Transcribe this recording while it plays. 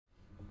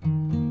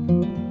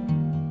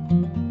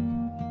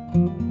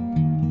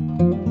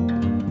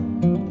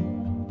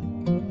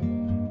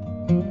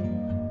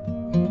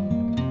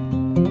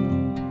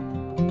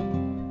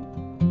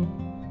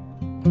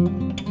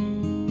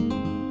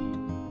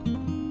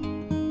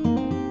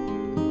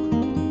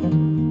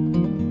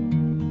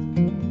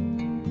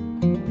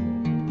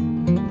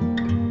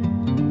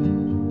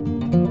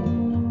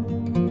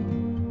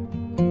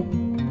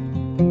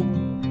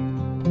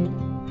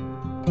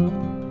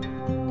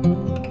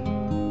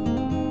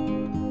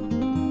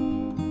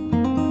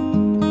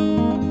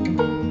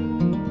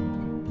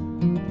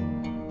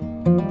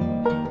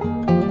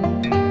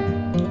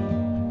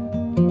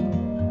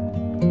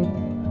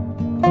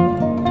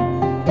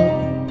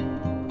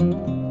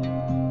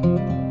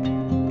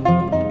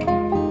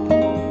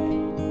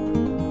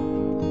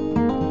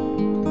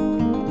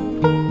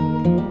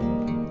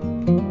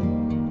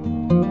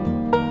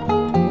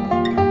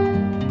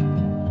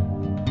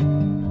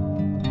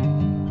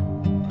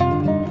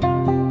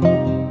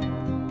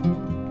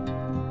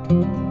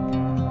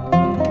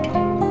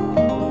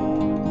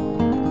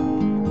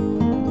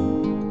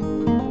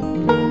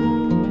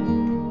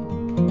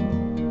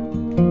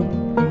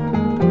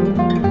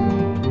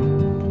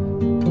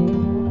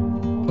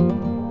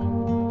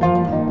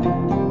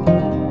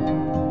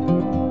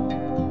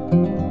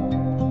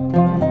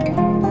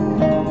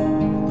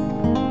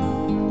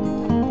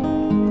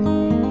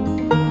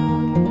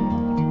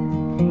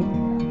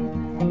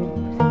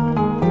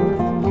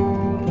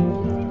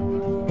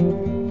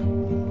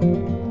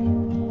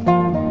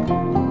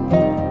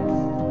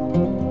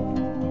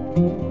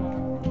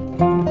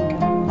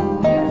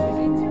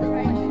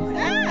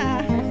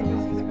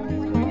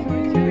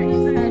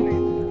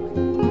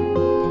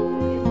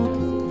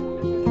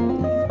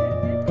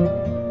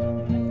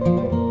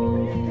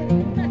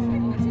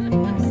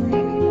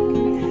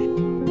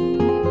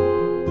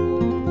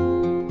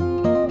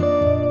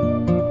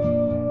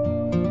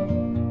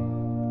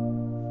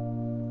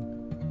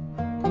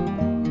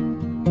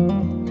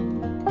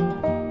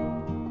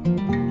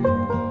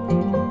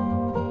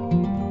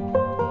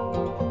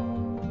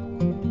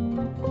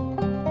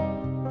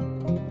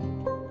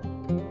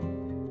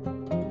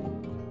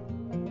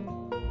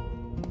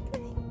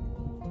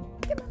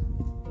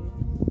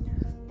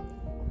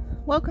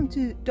Welcome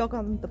to Dog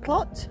on the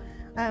Plot,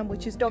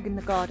 which is Dog in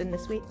the Garden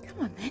this week.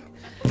 Come on then,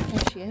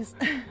 there she is.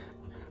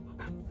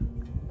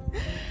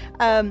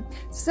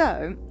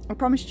 So I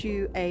promised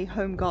you a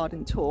home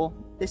garden tour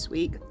this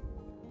week,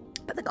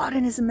 but the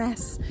garden is a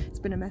mess. It's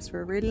been a mess for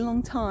a really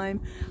long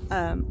time.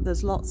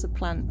 There's lots of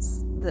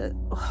plants that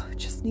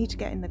just need to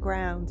get in the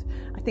ground.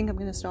 I think I'm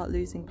going to start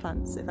losing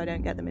plants if I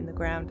don't get them in the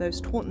ground. Those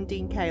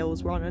Taunton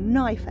Kales were on a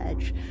knife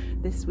edge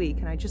this week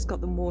and I just got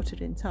them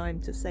watered in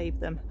time to save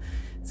them.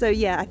 So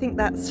yeah, I think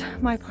that's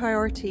my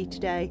priority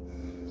today,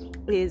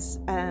 is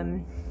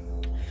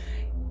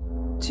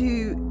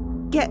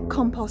to get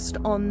compost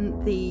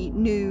on the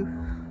new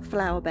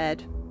flower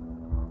bed,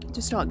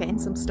 to start getting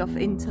some stuff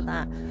into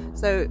that.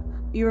 So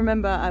you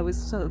remember I was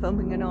sort of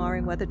umming and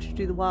ahhing whether to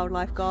do the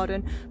wildlife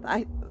garden,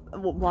 but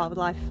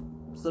wildlife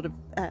sort of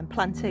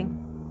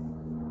planting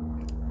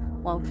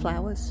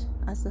wildflowers,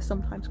 as they're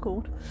sometimes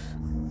called.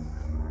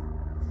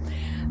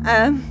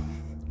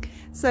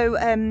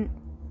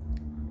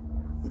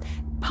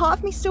 Part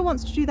of me still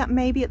wants to do that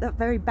maybe at that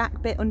very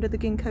back bit under the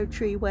ginkgo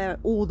tree where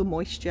all the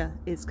moisture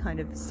is kind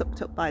of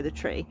sucked up by the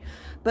tree,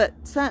 but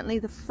certainly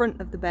the front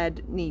of the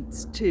bed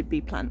needs to be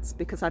plants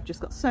because I've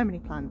just got so many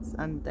plants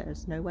and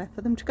there's nowhere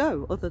for them to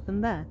go other than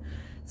there.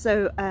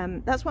 So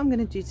that's what I'm going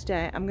to do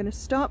today. I'm going to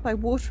start by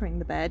watering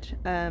the bed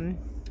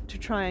to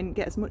try and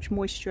get as much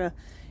moisture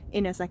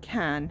in as I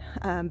can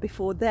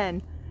before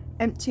then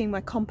emptying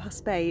my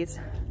compost bays,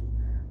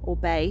 or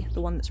bay,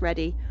 the one that's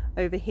ready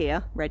over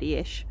here,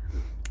 ready-ish.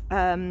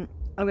 I'm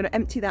going to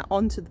empty that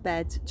onto the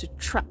bed to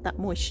trap that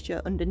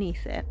moisture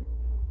underneath it,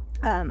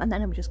 and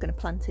then I'm just going to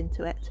plant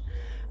into it.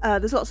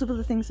 There's lots of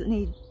other things that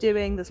need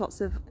doing. There's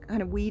lots of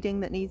kind of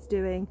weeding that needs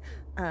doing.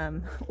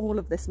 All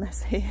of this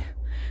mess here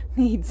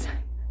needs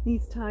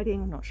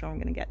tidying. I'm not sure I'm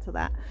going to get to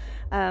that.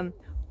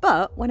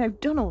 But when I've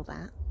done all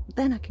that,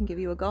 then I can give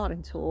you a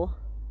garden tour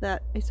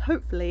that is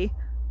hopefully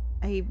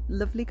a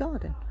lovely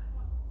garden,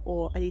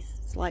 or a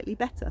slightly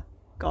better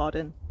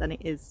garden than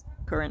it is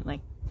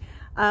currently.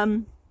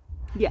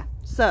 Yeah,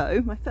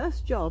 so my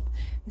first job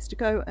is to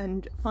go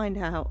and find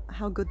out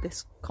how good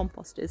this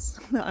compost is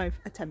that I've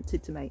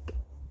attempted to make.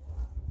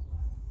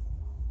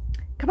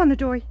 Come on, the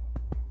Dory.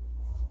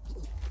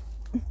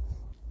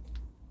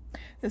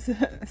 There's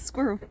a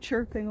squirrel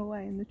chirping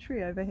away in the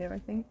tree over here, I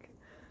think.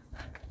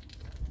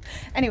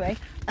 Anyway,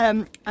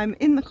 I'm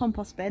in the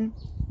compost bin,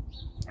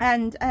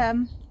 and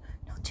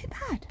not too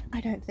bad, I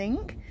don't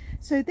think.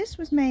 So this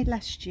was made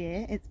last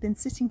year. It's been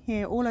sitting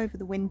here all over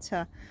the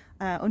winter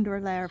under a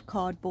layer of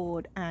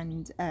cardboard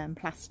and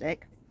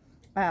plastic.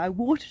 I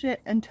watered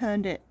it and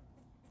turned it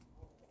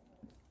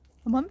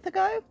a month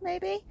ago,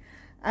 maybe,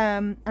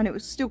 and it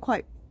was still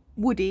quite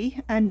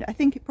woody, and I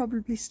think it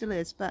probably still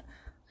is, but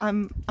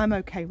I'm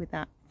okay with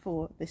that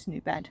for this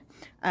new bed.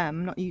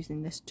 I'm not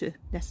using this to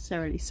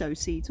necessarily sow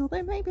seeds,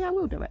 although maybe I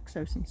will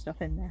sow some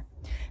stuff in there.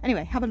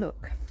 Anyway, have a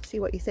look, see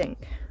what you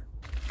think.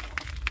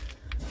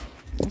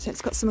 So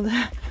it's got some of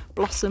the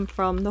blossom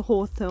from the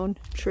hawthorn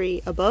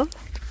tree above.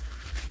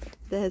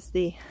 There's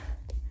the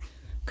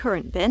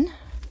currant bin.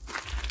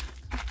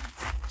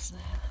 So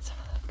let's have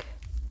a look.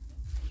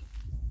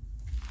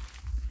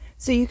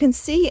 So you can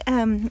see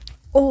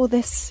all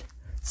this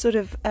sort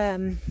of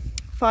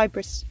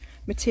fibrous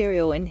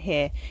material in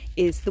here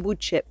is the wood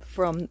chip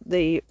from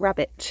the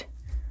rabbit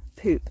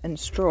poop and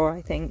straw,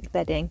 I think,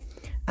 bedding.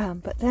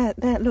 But there,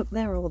 look,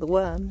 there are all the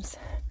worms.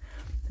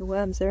 The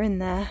worms are in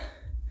there.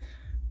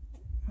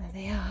 There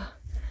they are.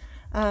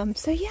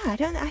 So yeah, I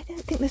don't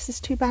think this is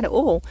too bad at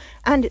all,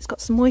 and it's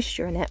got some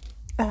moisture in it.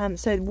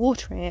 So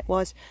watering it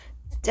was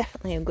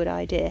definitely a good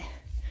idea.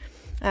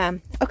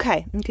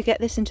 Okay, I'm gonna get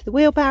this into the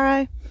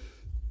wheelbarrow.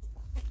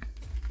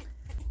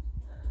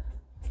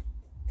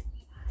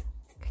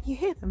 Can you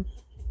hear them?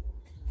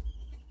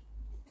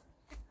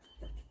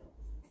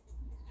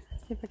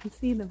 Let's see if I can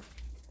see them.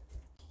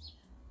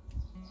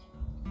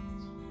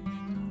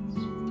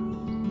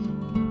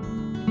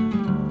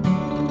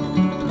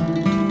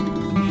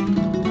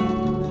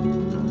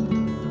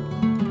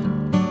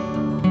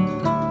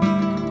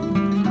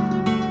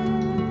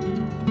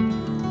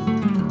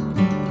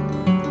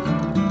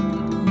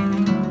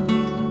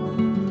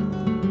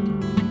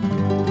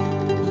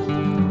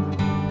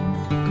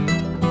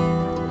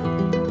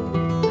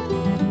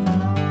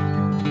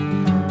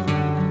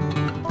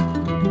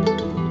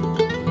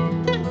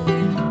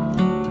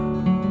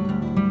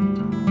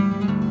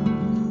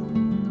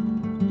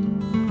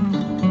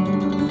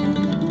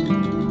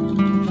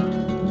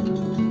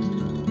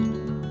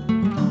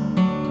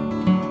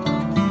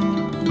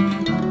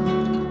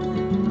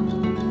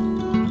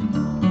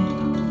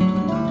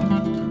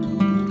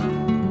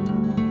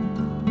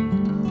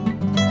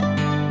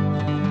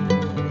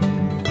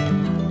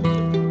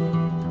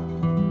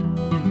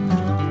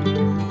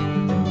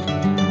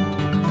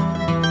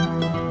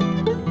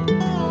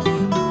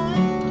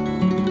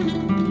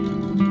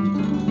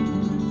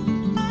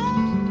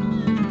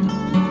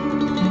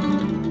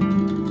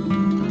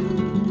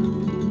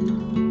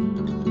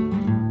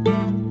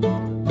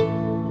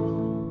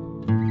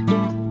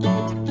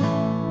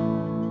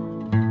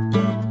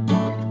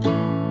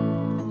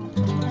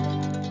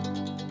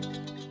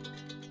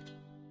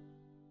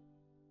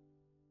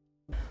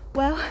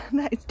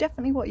 that is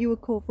definitely what you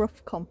would call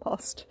rough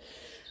compost.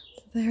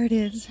 So there it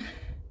is.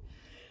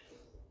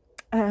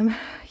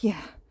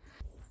 Yeah.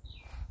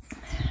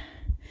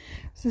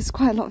 So there's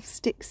quite a lot of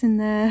sticks in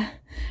there,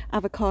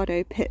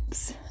 avocado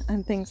pips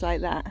and things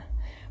like that.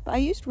 But I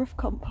used rough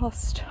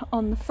compost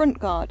on the front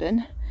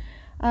garden,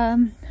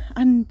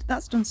 and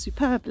that's done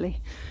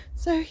superbly.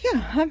 So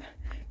yeah, I'm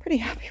pretty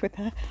happy with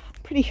that.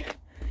 I'm pretty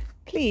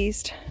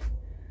pleased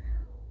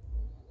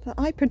that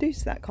I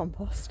produced that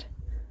compost.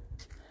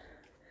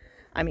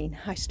 I mean,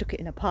 I stuck it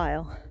in a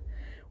pile.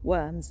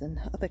 Worms and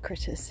other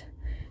critters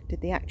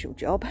did the actual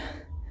job.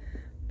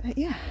 But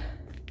yeah,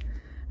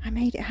 I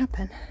made it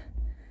happen.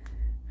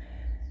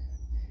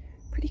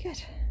 Pretty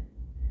good.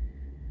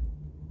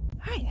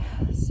 Right,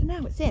 so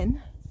now it's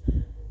in,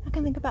 I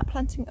can think about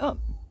planting it up.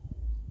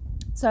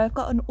 So I've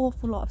got an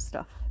awful lot of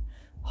stuff.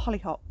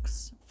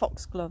 Hollyhocks,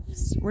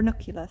 foxgloves,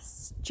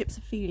 ranunculus,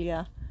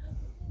 gypsophilia,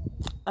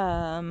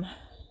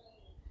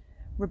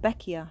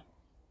 Rebecca,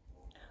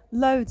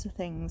 loads of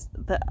things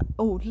that,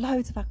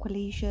 loads of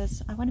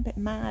aquilesias. I went a bit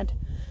mad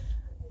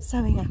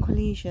sowing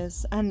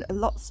aquilesias, and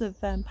lots of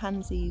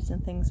pansies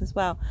and things as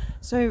well.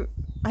 So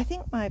I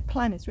think my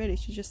plan is really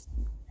to just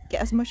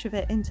get as much of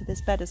it into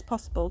this bed as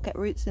possible, get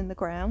roots in the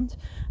ground,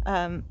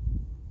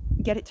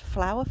 get it to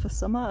flower for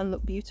summer and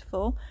look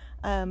beautiful,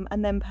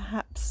 and then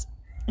perhaps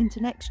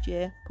into next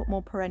year put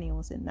more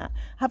perennials in that.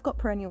 I've got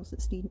perennials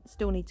that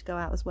still need to go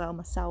out as well,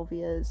 my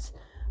salvias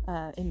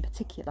in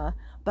particular,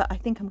 but I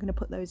think I'm going to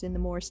put those in the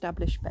more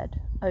established bed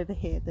over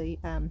here, the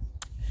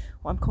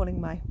what I'm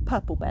calling my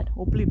purple bed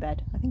or blue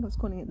bed. I think I was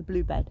calling it the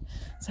blue bed.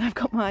 So I've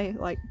got my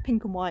like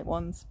pink and white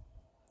ones.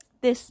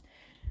 This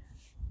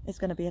is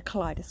going to be a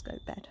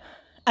kaleidoscope bed.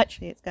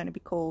 Actually, it's going to be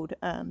called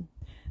the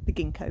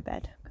ginkgo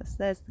bed, because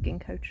there's the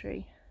ginkgo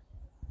tree.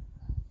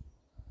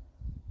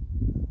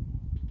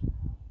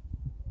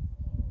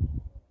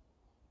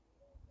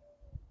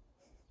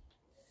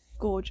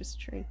 Gorgeous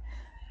tree.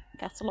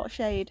 Gets a lot of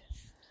shade,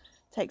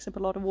 takes up a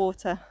lot of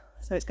water,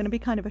 so it's going to be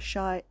kind of a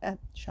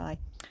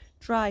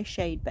dry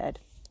shade bed.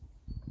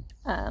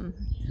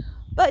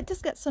 But it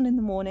does get sun in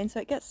the morning, so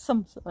it gets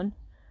some sun.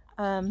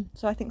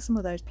 So I think some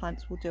of those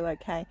plants will do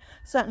okay.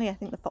 Certainly I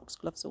think the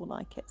foxgloves will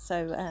like it,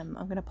 so I'm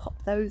going to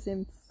pop those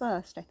in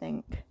first, I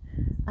think,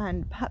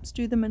 and perhaps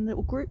do them in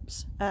little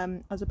groups,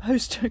 as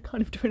opposed to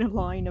kind of doing a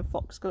line of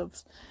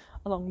foxgloves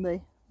along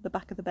the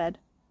back of the bed.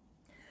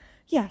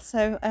 Yeah,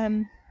 so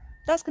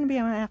that's going to be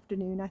my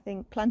afternoon, I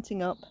think,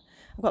 planting up.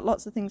 I've got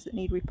lots of things that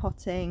need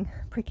repotting,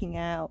 pricking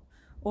out,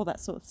 all that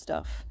sort of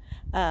stuff.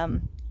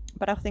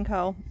 But I think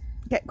I'll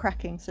get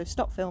cracking, so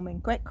stop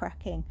filming, get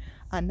cracking,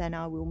 and then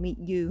I will meet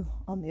you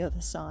on the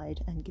other side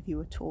and give you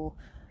a tour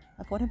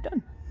of what I've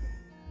done.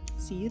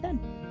 See you then.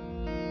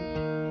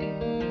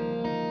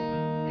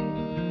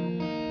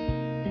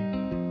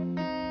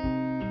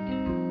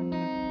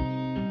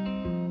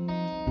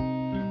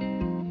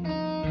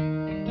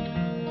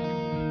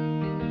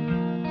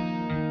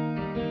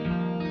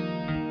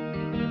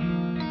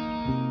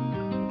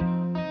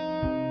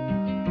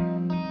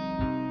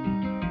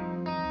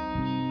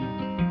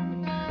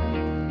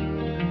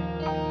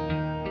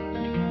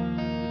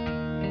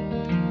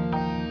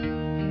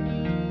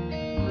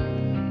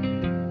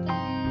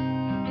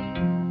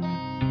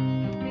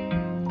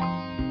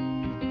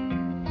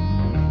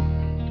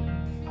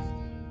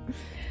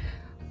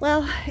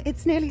 Well,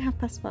 it's nearly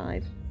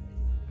 5:30.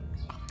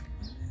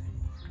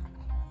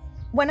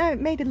 When I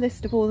made a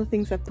list of all the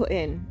things I've put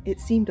in, it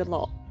seemed a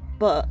lot,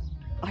 but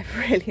I've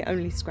really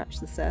only scratched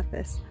the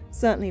surface.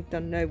 Certainly I've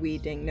done no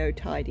weeding, no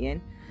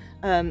tidying.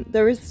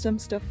 There is some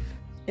stuff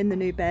in the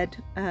new bed,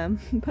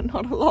 but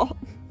not a lot.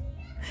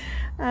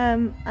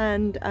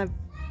 And I've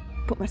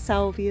put my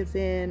salvias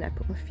in, I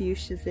put my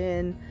fuchsias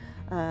in,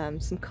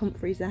 some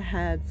comfreys I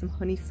had, some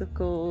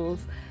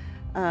honeysuckles,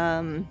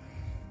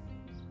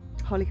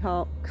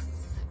 hollyhocks,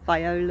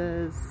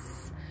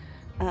 violas,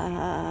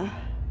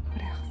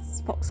 what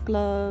else?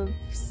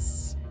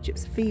 Foxgloves,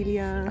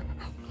 gypsophilia.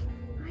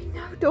 I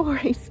know,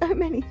 Dory, so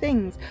many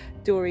things.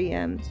 Dory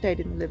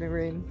stayed in the living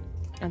room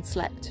and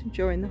slept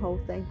during the whole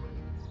thing.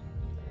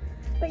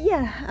 But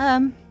yeah,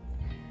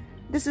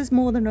 this is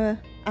more than an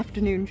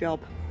afternoon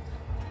job.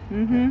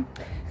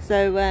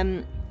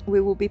 So we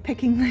will be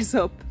picking this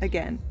up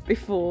again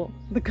before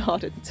the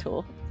garden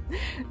tour.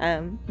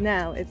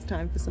 Now it's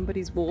time for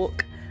somebody's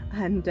walk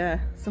and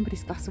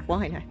somebody's glass of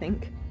wine, I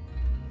think.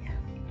 Yeah,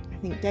 I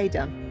think day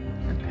done.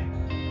 Okay.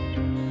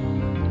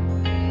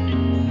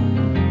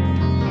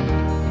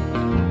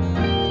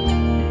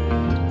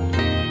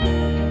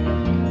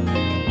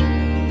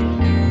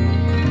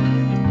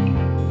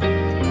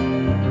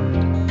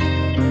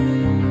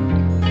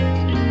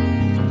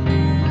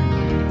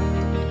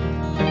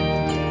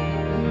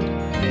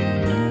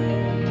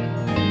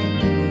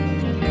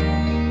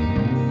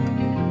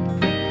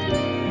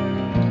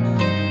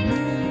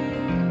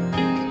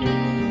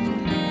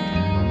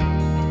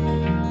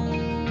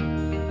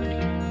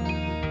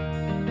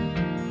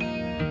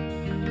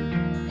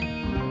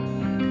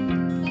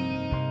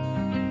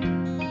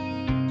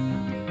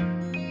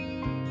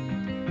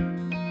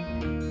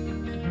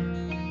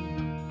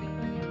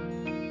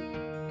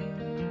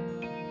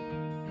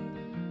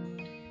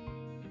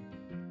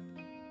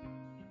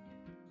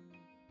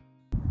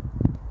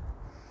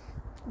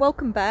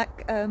 welcome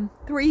back.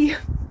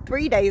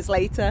 Three days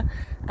later,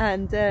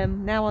 and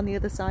now on the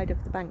other side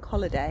of the bank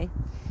holiday,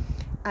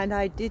 and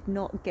I did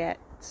not get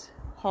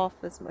half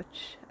as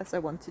much as I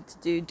wanted to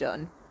do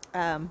done,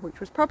 which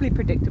was probably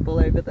predictable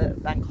over the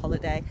bank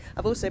holiday.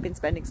 I've also been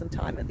spending some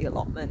time at the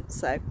allotment,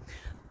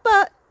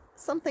 but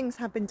some things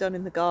have been done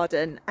in the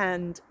garden,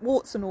 and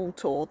warts and all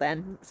tore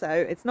then, so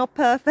it's not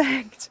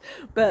perfect,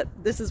 but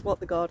this is what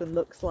the garden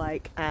looks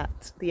like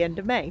at the end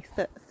of May,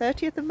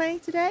 30th of May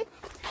today.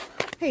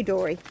 Hey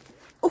Dory.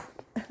 Oh,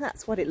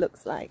 that's what it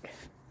looks like.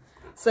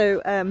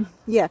 So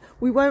yeah,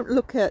 we won't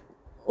look at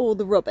all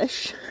the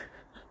rubbish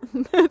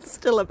that's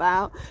still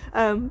about,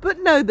 but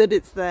know that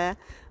it's there.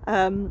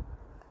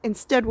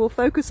 Instead we'll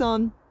focus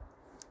on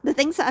the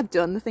things that I've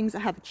done, the things that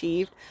I have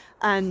achieved,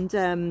 and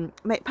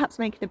perhaps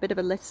making a bit of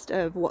a list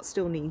of what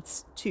still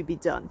needs to be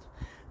done.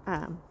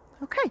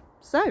 Okay,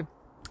 so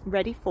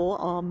ready for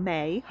our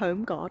May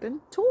home garden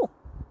tour.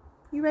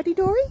 You ready,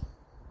 Dory?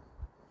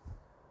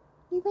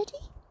 You ready?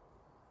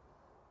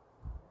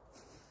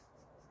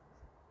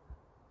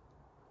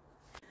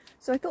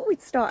 So I thought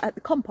we'd start at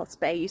the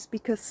compost bays,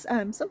 because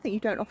something you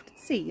don't often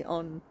see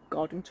on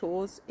garden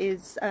tours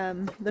is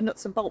the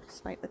nuts and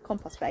bolts, like the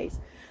compost bays.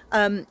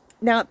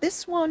 Now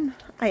this one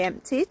I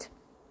emptied,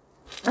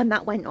 and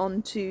that went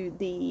on to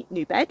the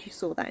new bed. You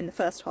saw that in the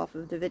first half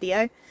of the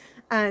video.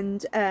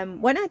 And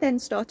when I then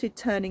started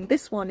turning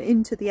this one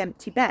into the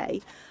empty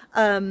bay,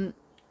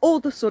 all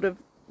the sort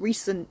of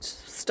recent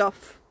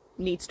stuff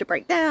needs to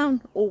break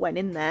down all went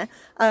in there,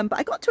 but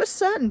I got to a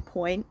certain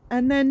point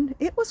and then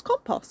it was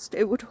compost.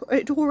 It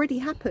already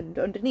happened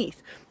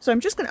underneath. So I'm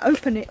just going to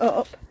open it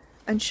up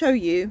and show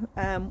you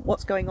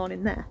what's going on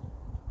in there.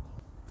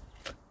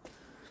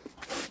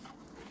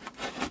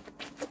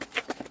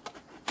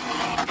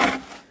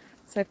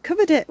 So I've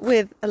covered it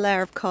with a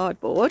layer of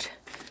cardboard.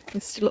 You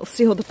can still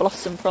see all the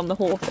blossom from the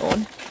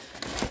hawthorn.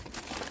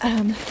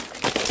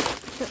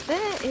 But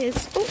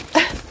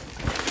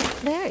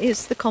there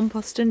is the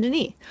compost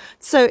underneath.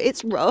 So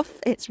it's rough.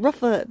 It's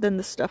rougher than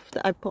the stuff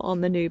that I put on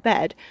the new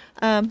bed,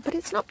 but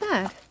it's not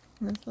bad.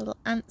 There's little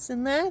ants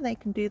in there. They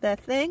can do their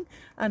thing,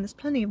 and there's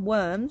plenty of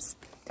worms.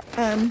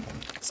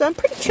 So I'm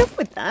pretty chuffed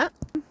with that,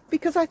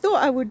 because I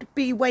thought I would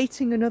be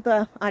waiting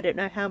another, I don't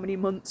know how many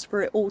months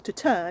for it all to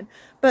turn,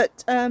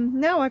 but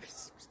now I've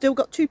still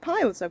got two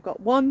piles. I've got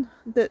one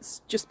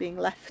that's just being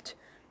left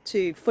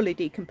to fully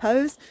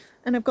decompose,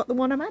 and I've got the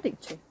one I'm adding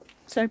to.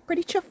 So I'm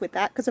pretty chuffed with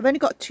that, because I've only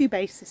got a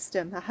 2-bay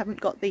system. I haven't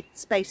got the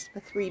space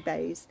for 3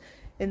 bays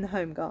in the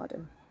home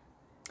garden.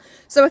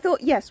 So I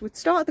thought, yes, we'd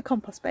start at the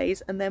compost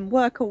bays and then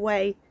work our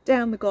way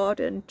down the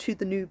garden to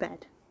the new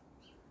bed.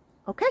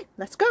 Okay,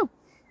 let's go.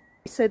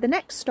 So the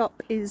next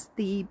stop is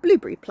the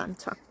blueberry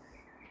planter.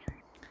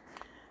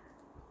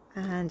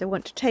 And I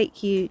want to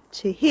take you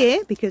to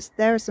here, because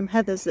there are some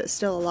heathers that are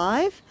still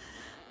alive.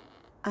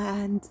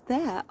 And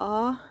there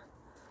are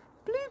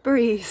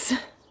blueberries.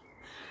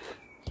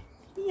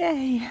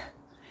 Yay.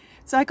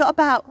 So I got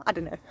about, I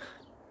don't know,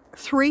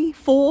 3,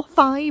 4,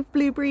 5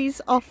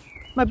 blueberries off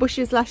my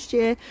bushes last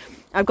year.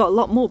 I've got a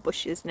lot more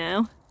bushes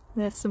now.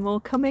 There's some more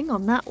coming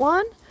on that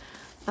one.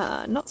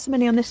 Not so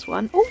many on this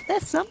one. Oh,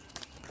 there's some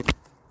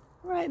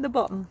right at the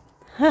bottom.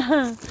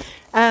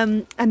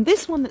 And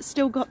this one that's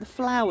still got the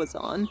flowers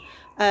on,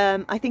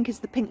 I think is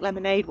the pink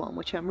lemonade one,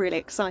 which I'm really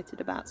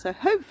excited about. So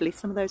hopefully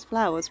some of those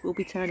flowers will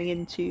be turning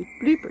into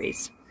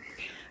blueberries.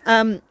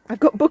 I've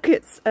got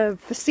buckets of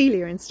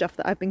Phacelia and stuff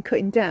that I've been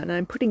cutting down, and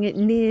I'm putting it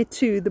near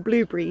to the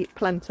blueberry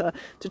planter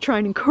to try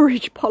and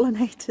encourage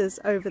pollinators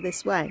over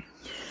this way.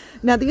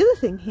 Now the other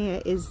thing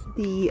here is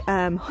the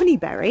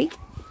honeyberry,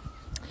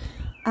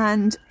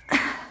 and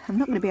I'm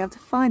not going to be able to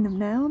find them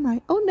now, am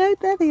I? Oh no,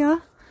 there they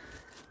are.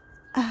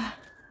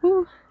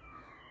 Ooh,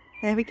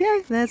 there we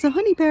go, there's a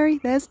honeyberry,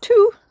 there's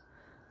 2.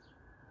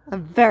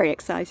 I'm very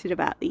excited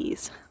about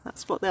these.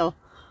 That's what they'll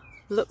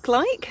look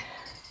like.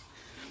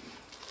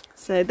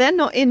 So they're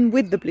not in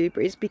with the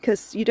blueberries,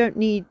 because you don't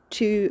need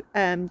to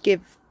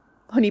give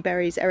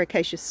honeyberries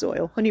ericaceous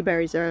soil.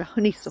 Honeyberries are a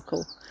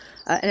honeysuckle,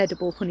 an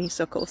edible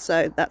honeysuckle,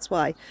 so that's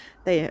why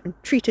they are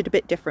treated a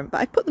bit different.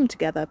 But I put them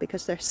together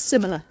because they're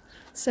similar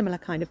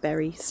kind of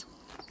berries.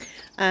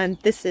 And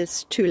this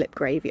is tulip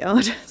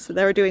graveyard, so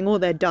they're doing all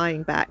their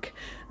dyeing back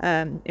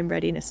in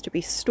readiness to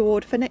be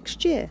stored for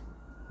next year.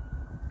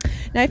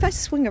 Now if I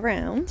swing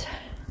around,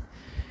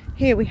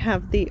 here we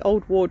have the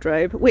old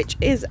wardrobe, which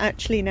is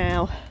actually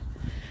now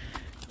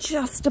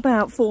just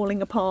about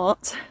falling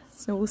apart,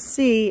 so we'll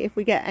see if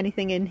we get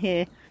anything in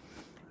here,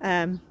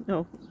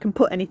 or can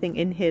put anything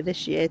in here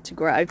this year to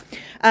grow.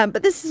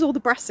 But this is all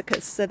the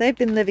brassicas, so they've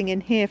been living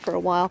in here for a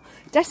while,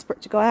 desperate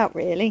to go out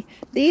really.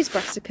 These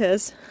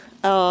brassicas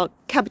are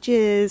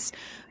cabbages,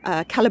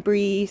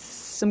 calabrese,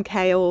 some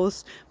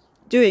kales,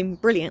 doing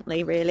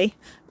brilliantly really.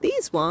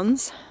 These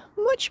ones,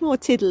 much more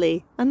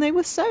tiddly, and they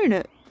were sown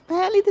at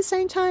barely the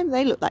same time.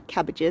 They look like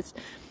cabbages.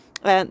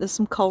 There's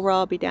some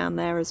kohlrabi down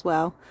there as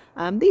well.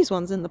 These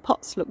ones in the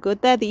pots look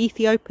good. They're the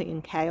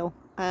Ethiopian kale,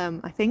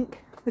 I think.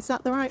 Is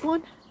that the right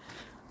one?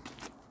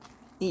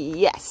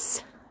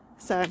 Yes.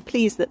 so I'm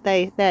pleased that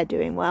they're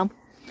doing well.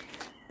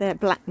 They're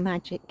black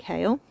magic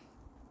kale.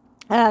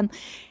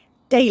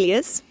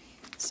 Dahlias,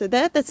 so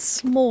they're the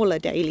smaller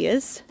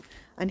dahlias,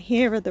 and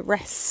here are the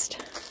rest.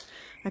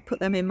 I put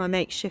them in my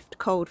makeshift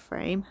cold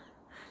frame.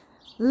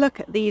 Look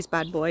at these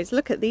bad boys,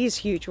 look at these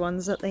huge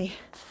ones at the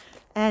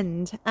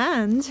end,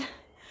 and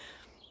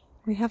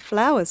we have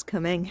flowers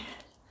coming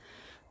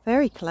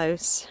very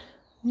close.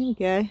 There we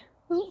go.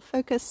 Oh,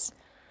 focus,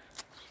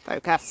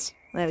 focus,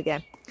 there we go.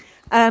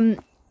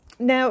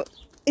 Now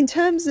in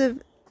terms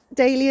of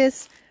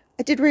dahlias,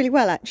 I did really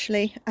well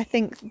actually. I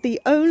think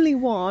the only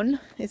one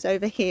is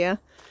over here.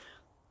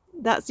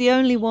 That's the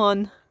only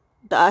one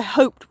that I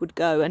hoped would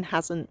go and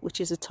hasn't,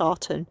 which is a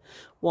tartan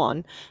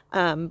one.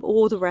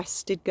 All the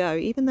rest did go,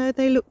 even though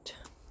they looked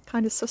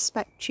kind of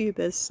suspect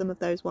tubers. Some of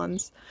those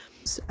ones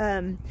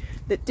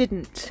that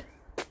didn't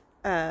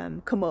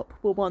come up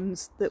were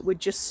ones that were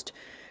just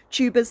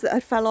tubers that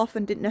had fell off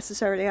and didn't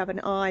necessarily have an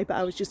eye, but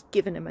I was just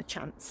giving them a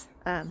chance.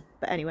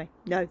 But anyway,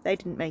 no, they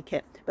didn't make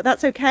it, but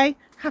that's okay.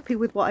 Happy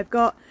with what I've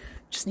got.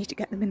 Just need to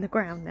get them in the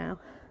ground now.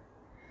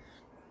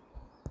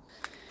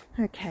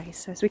 Okay,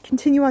 so as we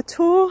continue our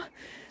tour,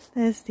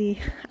 there's the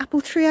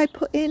apple tree I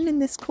put in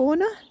this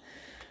corner.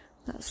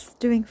 That's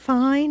doing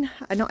fine.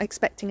 I'm not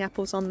expecting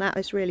apples on that.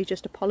 It's really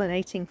just a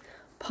pollinating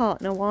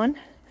partner one,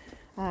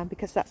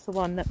 because that's the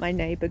one that my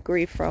neighbour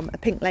grew from a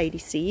pink lady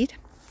seed.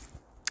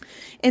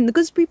 In the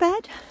gooseberry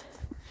bed,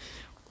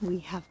 we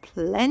have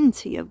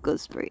plenty of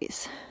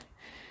gooseberries.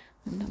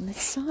 And on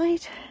this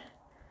side,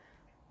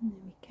 there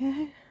we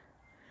go.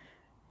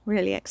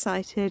 Really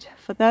excited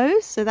for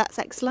those, so that's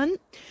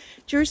excellent.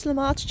 Jerusalem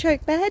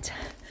artichoke bed,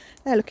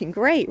 they're looking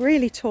great,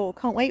 really tall.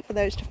 Can't wait for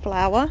those to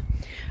flower.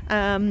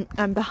 And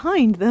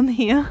behind them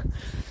here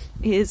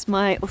is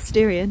my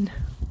Austrian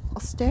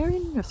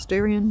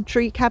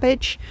tree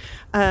cabbage,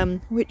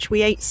 which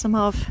we ate some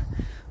of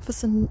for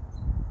some,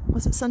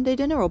 was it Sunday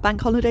dinner or bank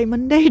holiday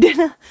Monday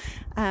dinner?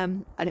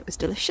 And it was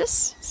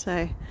delicious,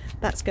 so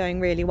that's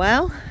going really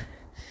well.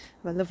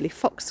 Have a lovely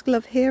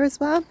foxglove here as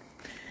well.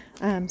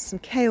 Some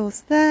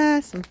kales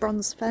there, some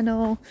bronze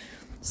fennel,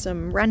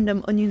 some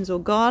random onions or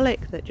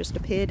garlic that just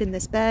appeared in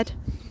this bed.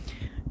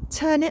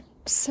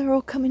 Turnips are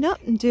all coming up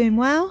and doing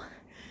well.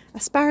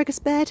 Asparagus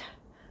bed,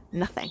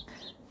 nothing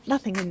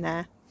in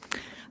there.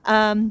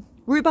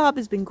 Rhubarb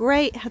has been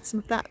great, had some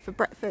of that for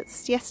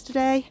breakfast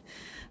yesterday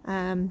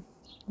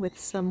with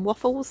some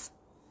waffles.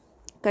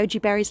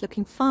 Goji berries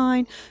looking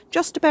fine.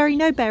 Jostaberry,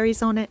 no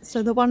berries on it,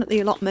 so the one at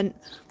the allotment,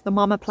 the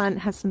mama plant,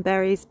 has some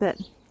berries, but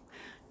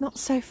not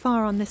so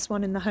far on this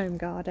one in the home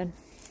garden.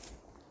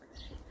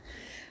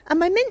 And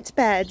my mint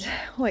bed,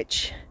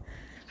 which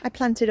I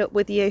planted up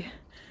with you,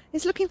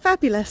 is looking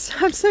fabulous.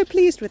 I'm so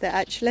pleased with it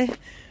actually.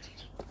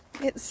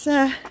 It's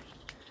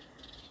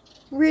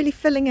really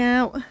filling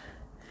out.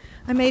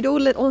 I made all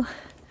little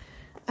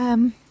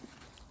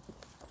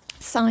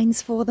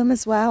signs for them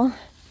as well.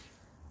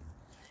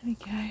 There we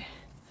go.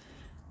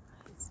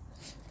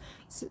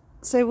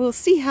 So we'll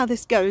see how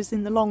this goes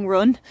in the long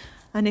run,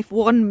 and if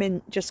one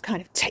mint just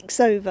kind of takes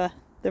over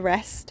the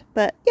rest.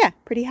 But yeah,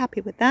 pretty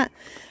happy with that.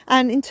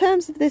 And in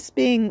terms of this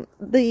being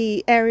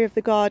the area of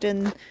the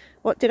garden,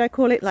 what did I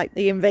call it? Like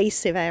the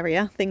invasive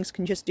area. Things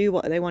can just do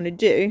what they want to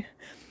do.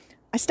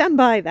 I stand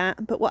by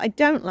that, but what I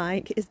don't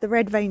like is the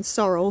red vein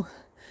sorrel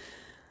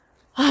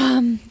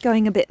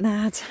going a bit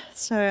mad.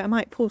 So I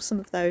might pull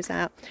some of those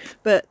out.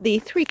 But the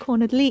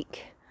three-cornered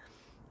leek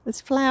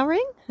is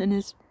flowering and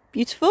is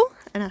beautiful,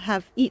 and I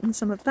have eaten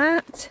some of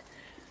that.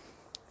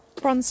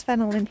 Bronze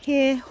fennel in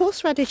here.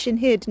 Horseradish in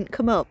here didn't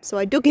come up, so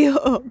I dug it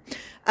up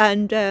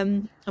and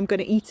I'm going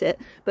to eat it.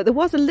 But there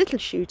was a little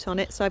shoot on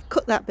it, so I've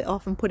cut that bit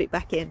off and put it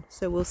back in,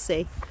 so we'll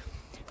see.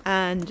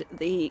 And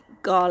the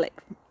garlic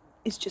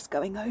is just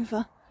going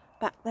over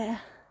back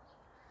there.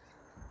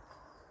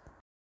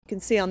 You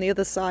can see on the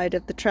other side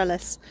of the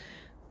trellis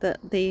that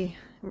the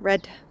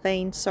red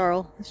vein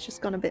sorrel has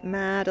just gone a bit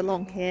mad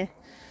along here.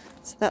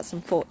 So that's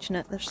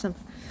unfortunate. There's some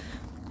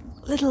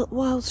little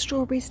wild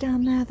strawberries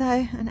down there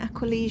though, and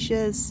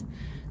aquilesias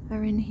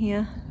are in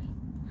here.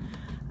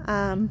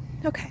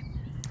 Okay,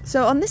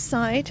 so on this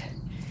side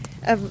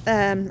of,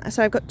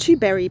 so I've got two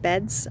berry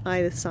beds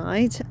either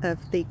side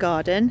of the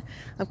garden.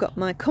 I've got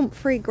my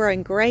comfrey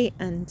growing great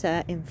and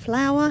in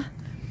flower,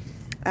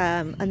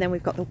 and then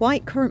we've got the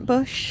white currant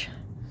bush,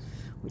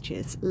 which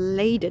is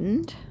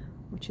ladened,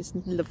 which is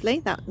lovely.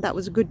 That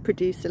was a good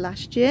producer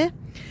last year.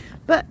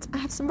 But I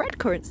have some red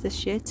currants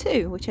this year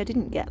too, which I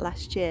didn't get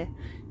last year.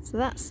 So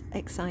that's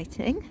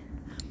exciting.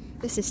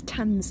 This is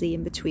tansy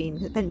in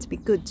between. It's meant to be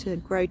good to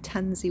grow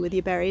tansy with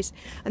your berries.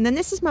 And then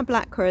this is my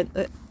black currant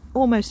that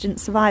almost didn't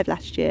survive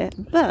last year,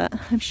 but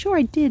I'm sure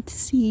I did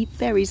see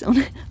berries on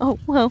it. Oh,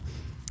 well.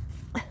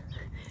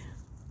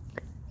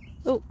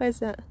 Oh, where's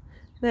that?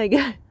 There you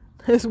go.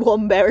 There's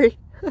one berry.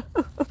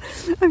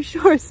 I'm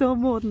sure I saw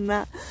more than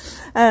that.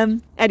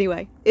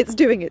 Anyway, it's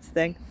doing its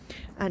thing.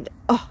 And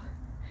oh,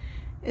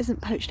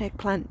 isn't poached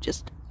eggplant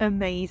just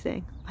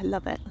amazing? I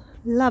love it.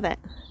 Love it.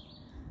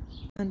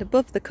 And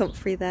above the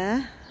comfrey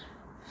there,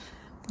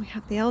 we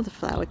have the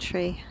elderflower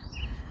tree.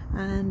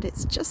 and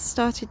it's just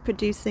started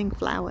producing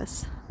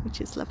flowers,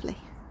 which is lovely.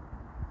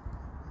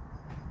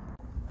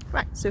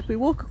 Right, so if we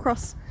walk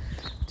across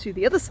to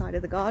the other side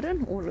of the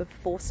garden, all of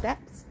 4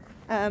 steps,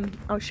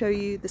 I'll show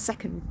you the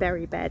second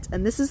berry bed,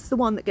 and this is the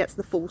one that gets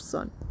the full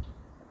sun.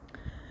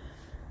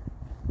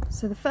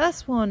 So the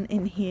first one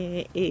in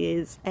here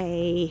is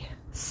a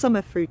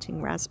summer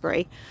fruiting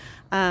raspberry,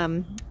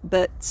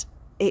 but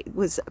it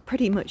was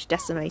pretty much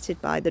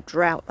decimated by the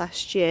drought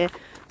last year.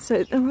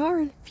 So there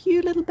are a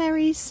few little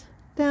berries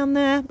down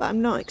there, but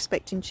I'm not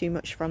expecting too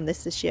much from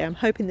this year. I'm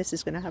hoping this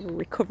is going to have a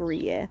recovery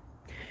year.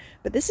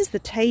 But this is the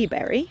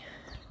tayberry,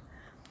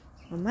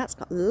 and that's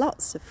got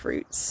lots of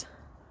fruits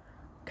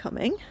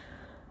coming.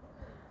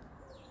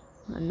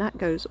 And that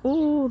goes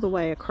all the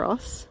way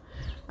across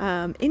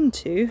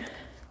into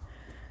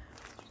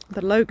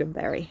the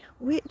loganberry,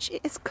 which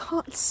has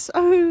got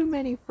so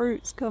many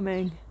fruits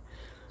coming.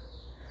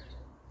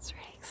 It's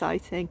really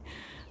exciting.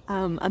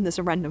 And there's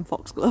a random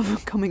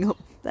foxglove coming up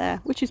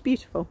there, which is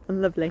beautiful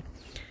and lovely.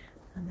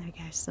 And there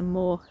goes some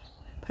more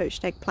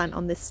poached eggplant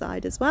on this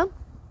side as well.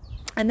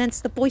 And then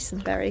it's the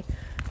boysenberry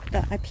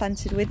that I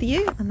planted with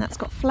you, and that's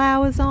got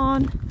flowers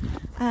on,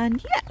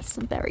 and yeah,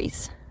 some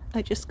berries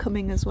are just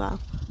coming as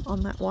well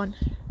on that one.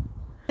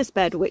 This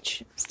bed,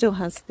 which still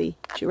has the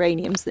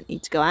geraniums that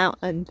need to go out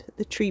and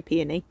the tree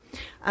peony,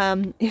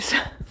 is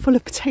full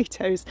of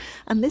potatoes,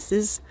 and this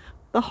is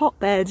the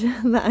hotbed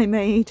that I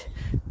made,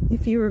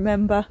 if you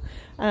remember.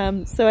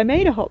 So I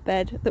made a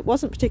hotbed that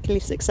wasn't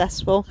particularly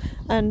successful,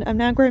 and I'm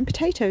now growing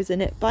potatoes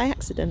in it by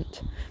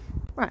accident.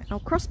 Right, I'll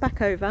cross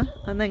back over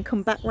and then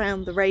come back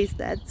round the raised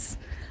beds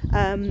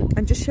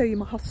and just show you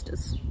my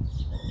hostas.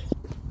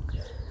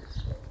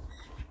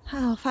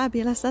 How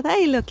fabulous are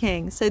they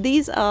looking? So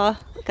these are,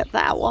 look at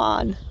that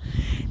one.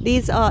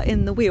 These are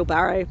in the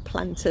wheelbarrow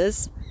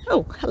planters.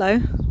 Oh, hello,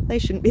 they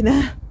shouldn't be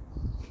there.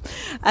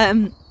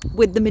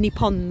 With the mini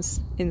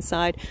ponds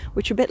inside,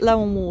 which are a bit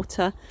low on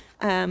water.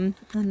 And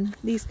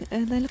these,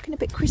 they're looking a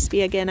bit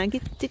crispy again. I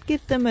did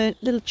give them a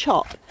little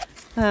chop.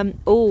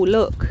 Oh,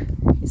 look,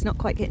 it's not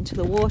quite getting to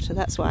the water,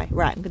 that's why.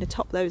 Right, I'm going to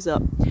top those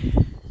up.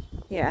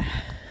 Yeah,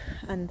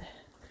 and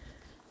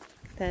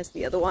there's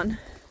the other one.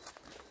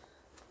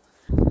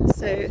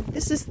 So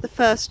this is the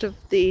first of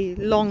the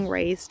long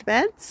raised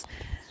beds.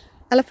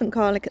 Elephant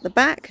garlic at the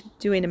back,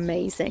 doing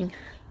amazing.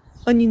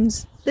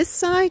 Onions this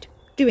side,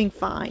 doing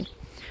fine.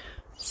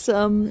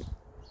 Some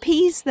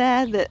peas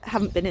there that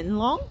haven't been in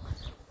long.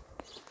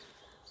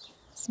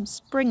 Some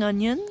spring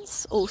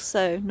onions,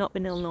 also not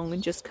been in long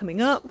and just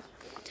coming up.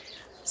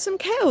 Some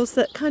kales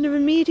that kind of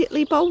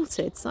immediately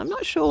bolted, so I'm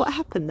not sure what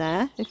happened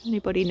there. If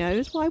anybody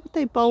knows, why would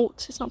they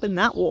bolt? It's not been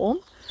that warm.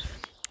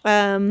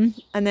 And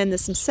then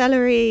there's some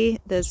celery,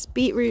 there's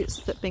beetroots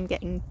that have been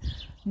getting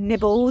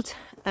nibbled.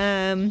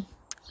 There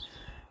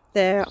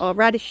are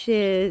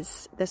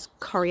radishes, there's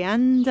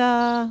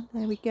coriander,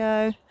 there we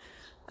go.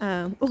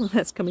 Oh,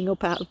 that's coming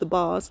up out of the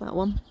bars, that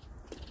one.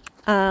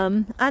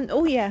 And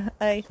oh yeah,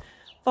 a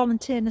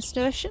volunteer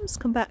nasturtiums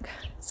come back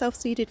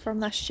self-seeded from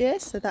last year,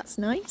 so that's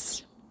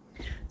nice.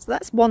 So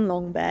that's one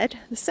long bed.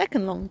 The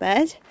second long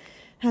bed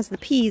has the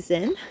peas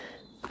in,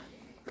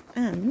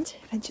 and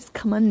if I just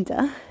come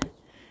under,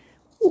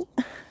 ooh,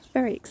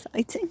 very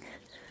exciting.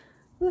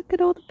 Look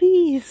at all the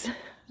peas.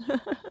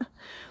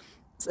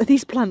 So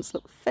these plants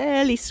look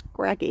fairly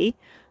scraggy,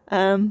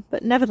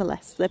 but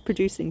nevertheless they're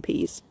producing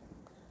peas.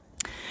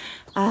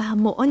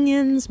 More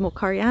onions, more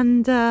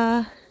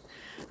coriander.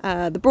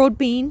 The broad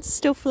beans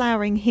still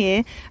flowering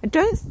here. I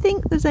don't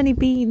think there's any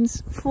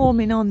beans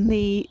forming on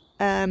the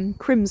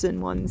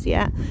crimson ones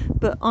yet,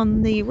 but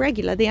on the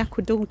regular, the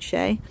aqua dulce,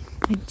 I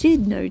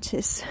did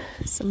notice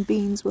some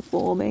beans were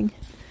forming.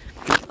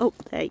 Oh,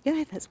 there you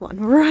go, there's one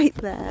right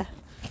there.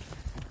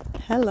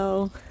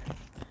 Hello.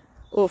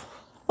 Oh,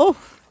 oh,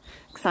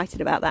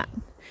 excited about that.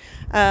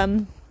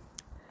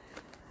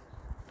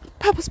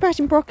 Purple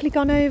sprouting broccoli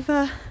gone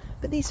over,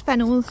 but these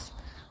fennels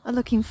are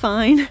looking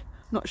fine.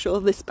 Not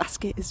sure this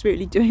basket is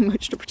really doing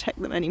much to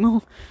protect them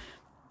anymore,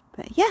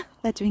 but yeah,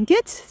 they're doing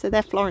good. So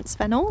they're Florence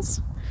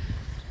fennels.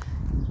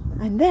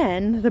 And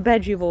then the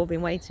bed you've all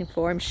been waiting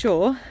for, I'm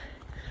sure,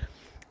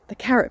 the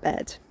carrot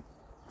bed.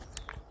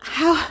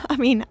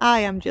 I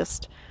am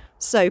just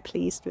so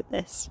pleased with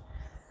this.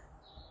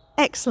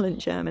 Excellent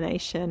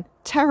germination,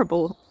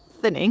 terrible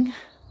thinning.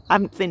 I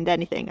haven't thinned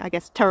anything, I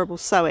guess terrible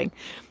sowing.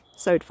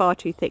 Sowed far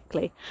too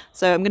thickly.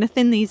 So I'm going to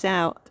thin these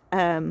out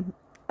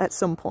at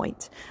some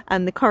point.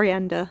 And the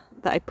coriander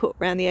that I put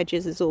around the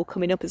edges is all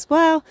coming up as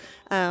well.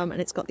 And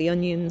it's got the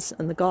onions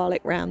and the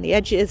garlic around the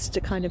edges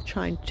to kind of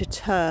try and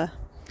deter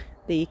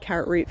the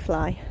carrot root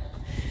fly.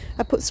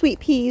 I put sweet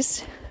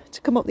peas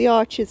to come up the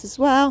arches as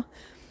well.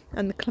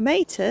 And the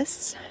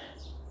clematis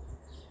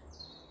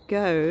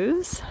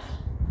goes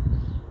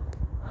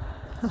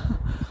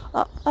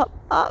up, up,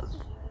 up,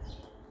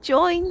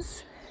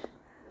 joins,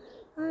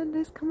 and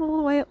has come all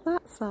the way up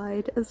that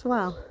side as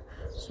well.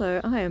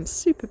 So I am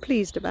super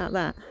pleased about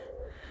that.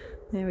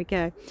 There we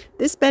go.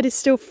 This bed is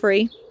still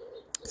free,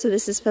 so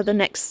this is for the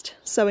next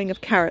sowing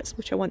of carrots,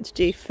 which I want to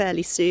do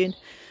fairly soon.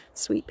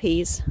 sweet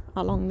peas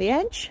along the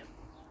edge.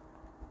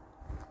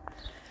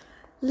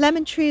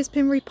 Lemon tree has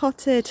been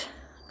repotted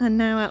and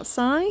now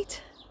outside.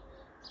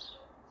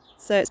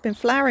 So it's been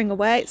flowering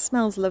away, it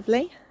smells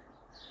lovely.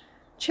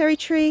 Cherry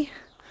tree,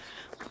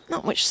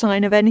 not much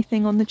sign of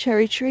anything on the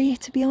cherry tree,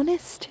 to be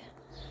honest.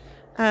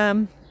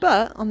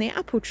 But on the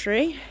apple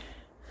tree,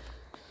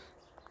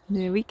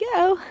 there we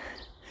go.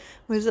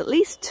 There's at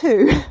least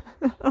 2.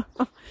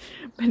 But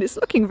it's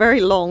looking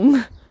very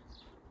long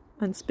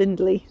and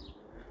spindly.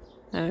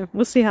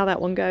 We'll see how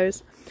that one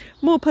goes.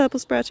 More purple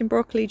sprouting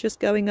broccoli just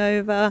going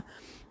over.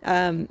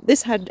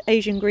 This had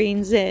Asian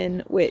greens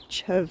in,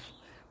 which have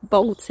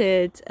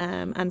bolted,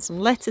 and some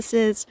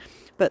lettuces,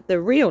 but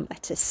the real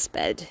lettuce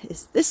bed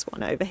is this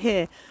one over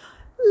here.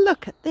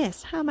 Look at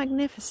this, how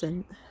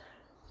magnificent.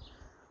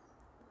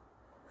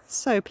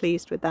 So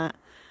pleased with that.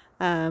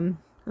 And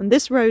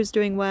this row's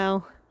doing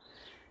well.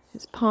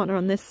 Its partner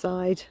on this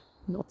side,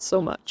 not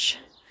so much.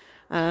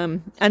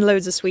 And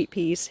loads of sweet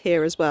peas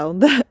here as well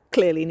that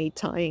clearly need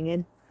tying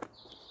in.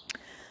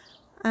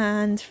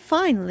 And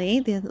finally,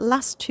 the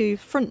last 2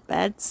 front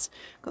beds,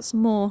 got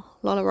some more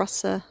Lola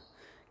Rossa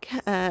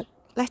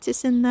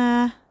lettuce in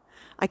there.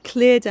 I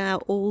cleared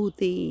out all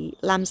the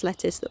lamb's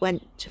lettuce that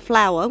went to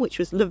flower, which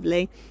was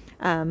lovely,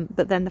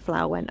 but then the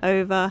flower went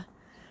over.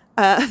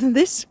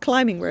 This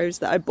climbing rose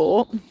that I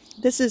bought,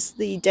 this is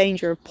the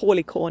danger of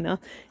poorly corner.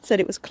 It said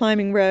it was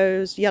climbing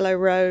rose, yellow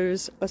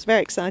rose. I was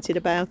very excited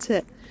about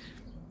it.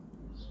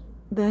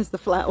 There's the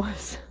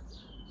flowers.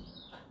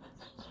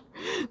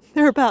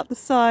 They're about the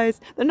size,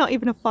 they're not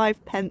even a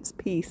 5p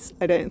piece,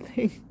 I don't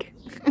think.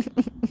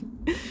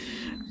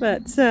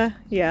 But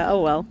yeah,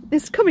 oh well,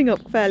 it's coming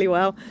up fairly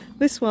well.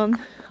 This one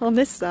on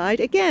this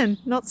side, again,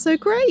 not so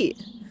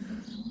great.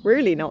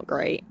 Really not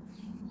great.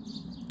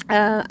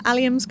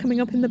 Allium's coming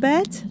up in the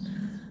bed.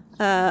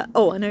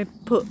 Oh, and I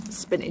put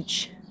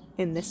spinach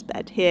in this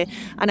bed here,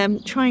 and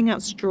I'm trying out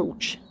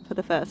strorch for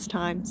the first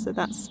time, so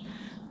that's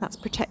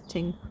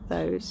protecting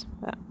those.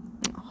 But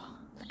oh,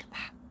 look at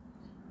that.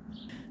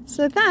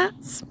 So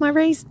that's my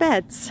raised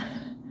beds.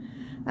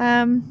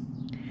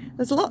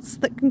 There's lots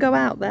that can go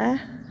out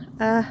there.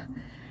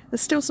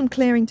 There's still some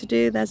clearing to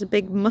do. There's a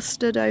big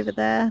mustard over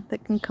there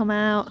that can come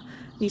out.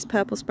 These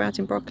purple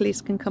sprouting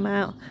broccolis can come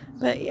out.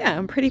 But yeah,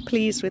 I'm pretty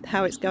pleased with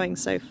how it's going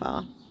so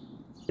far.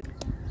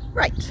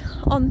 Right,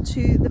 on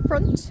to the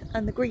front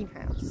and the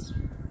greenhouse.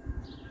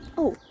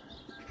 Oh,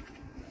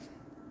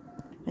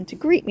 and to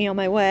greet me on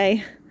my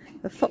way,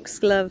 the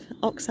foxglove,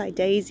 oxeye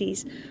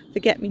daisies,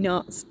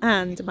 forget-me-nots,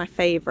 and my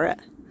favourite,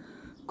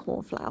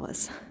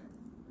 cornflowers.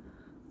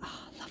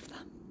 Oh, love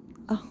them.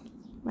 Oh,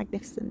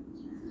 magnificent.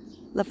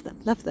 Love them,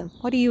 love them.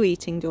 What are you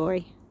eating,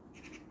 Dory?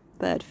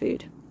 Bird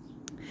food.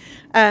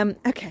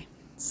 Okay,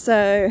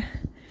 so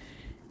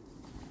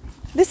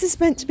this is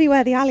meant to be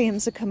where the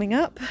alliums are coming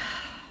up.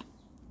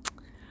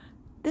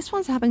 This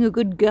one's having a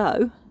good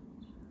go.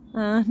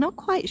 Not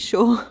quite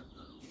sure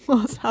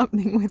what's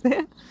happening with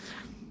it.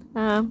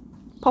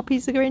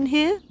 Poppies are in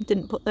here,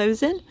 didn't put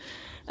those in.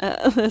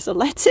 There's a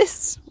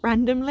lettuce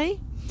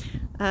randomly.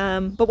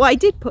 But what I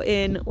did put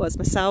in was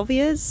my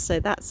salvias, so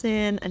that's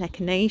in, an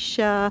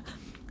echinacea,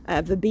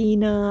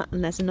 verbena,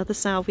 and there's another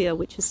salvia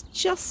which is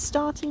just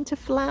starting to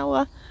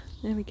flower.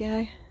 There we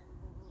go.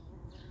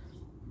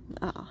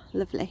 Ah,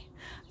 lovely.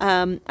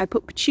 I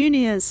put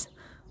petunias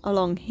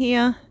along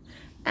here,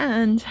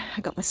 and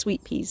I got my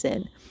sweet peas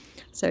in.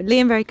 So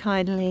Liam very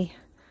kindly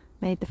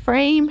made the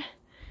frame,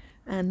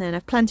 and then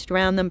I've planted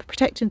around them,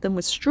 protected them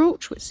with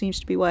strorch, which seems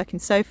to be working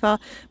so far,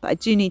 but I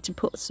do need to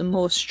put some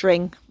more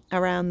string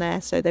around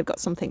there so they've got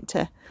something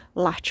to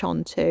latch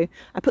onto.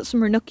 I put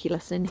some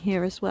ranunculus in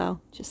here as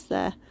well, just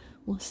there.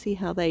 We'll see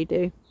how they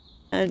do.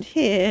 And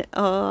here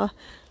are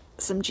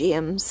some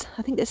geums.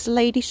 I think it's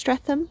Lady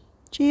Streatham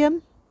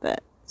geum,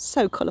 but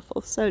so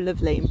colourful, so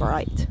lovely and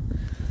bright.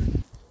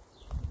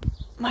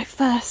 My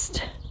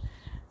first,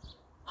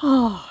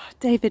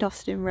 David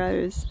Austin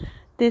rose.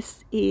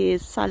 This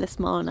is Silas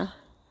Marner.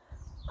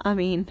 I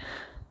mean,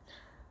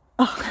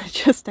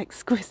 just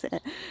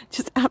exquisite,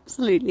 just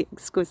absolutely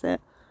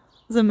exquisite.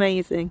 It's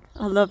amazing.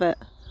 I love it,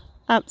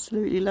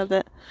 absolutely love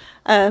it.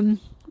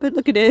 But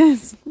look at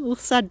his little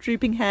sad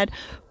drooping head,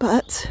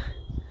 but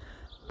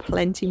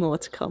plenty more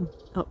to come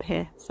up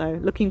here, so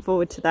looking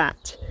forward to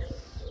that.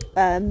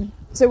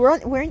 So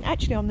we're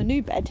actually on the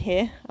new bed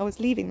here. I was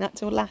leaving that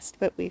till last,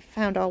 but we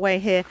found our way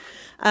here.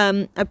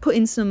 I put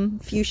in some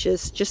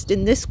fuchsias just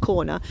in this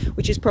corner,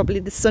 which is probably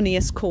the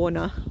sunniest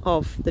corner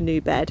of the new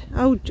bed.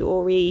 Oh,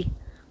 Dory,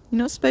 you're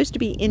not supposed to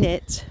be in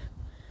it.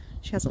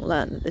 She hasn't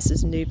learned that this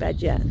is a new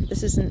bed yet.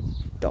 This isn't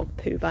dog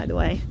poo, by the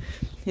way.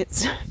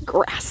 It's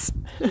grass.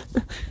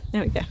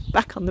 There we go,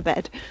 back on the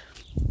bed.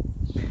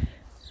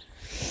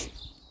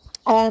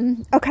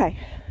 Okay,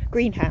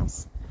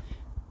 greenhouse.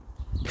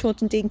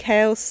 Chorlton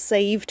kales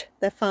saved,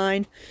 they're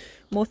fine.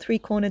 More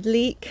three-cornered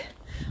leek.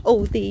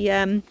 Oh,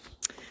 the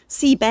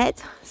sea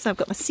bed. So I've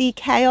got my sea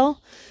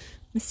kale,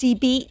 my sea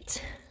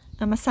beet,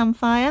 and my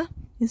samphire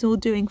is all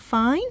doing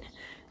fine.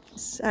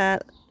 It's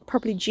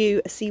probably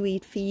due a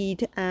seaweed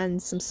feed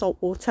and some salt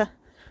water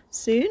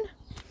soon.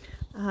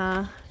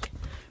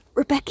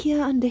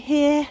 Rebecca under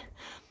here,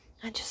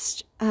 and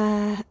just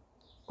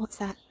what's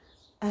that?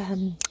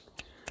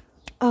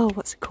 Oh,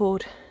 what's it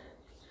called?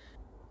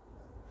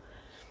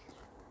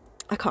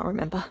 I can't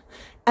remember.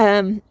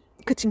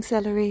 Cutting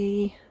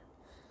celery,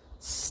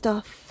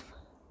 stuff,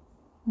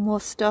 more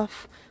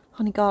stuff,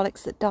 honey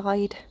garlics that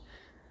died,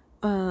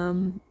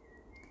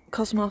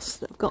 cosmos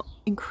that have got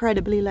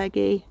incredibly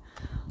leggy,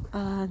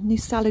 new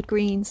salad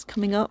greens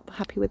coming up,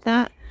 happy with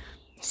that,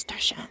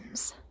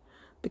 nasturtiums,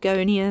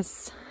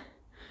 begonias,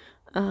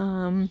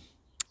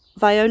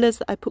 violas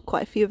that I put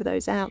quite a few of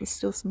those out. There's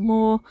still some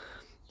more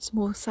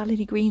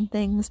salady green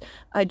things.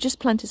 I just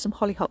planted some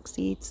hollyhock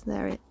seeds,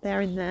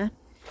 they're in there.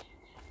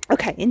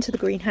 Okay, into the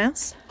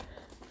greenhouse.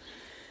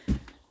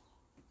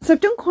 So I've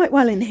done quite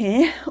well in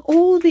here.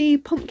 All the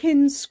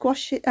pumpkins,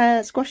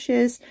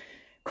 squashes,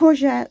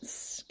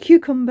 courgettes,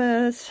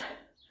 cucumbers,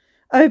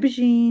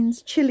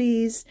 aubergines,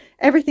 chilies,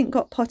 everything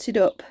got potted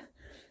up.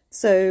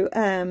 So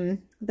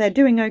they're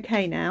doing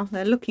okay now.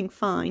 They're looking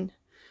fine.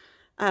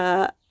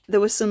 There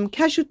were some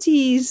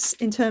casualties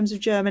in terms of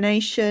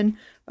germination.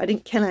 I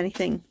didn't kill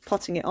anything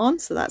potting it on,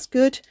 so that's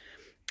good.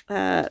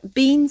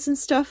 Beans and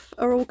stuff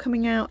are all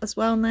coming out as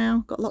well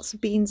now. Got lots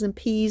of beans and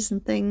peas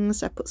and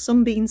things. I put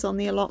some beans on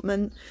the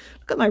allotment.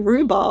 Look at my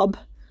rhubarb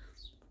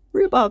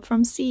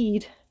from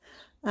seed.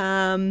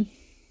 This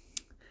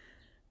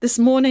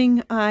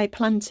morning I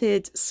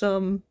planted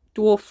some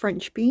dwarf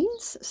French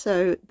beans,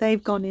 so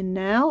they've gone in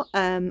now.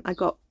 I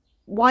got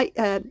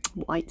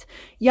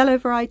yellow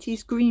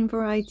varieties, green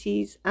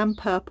varieties and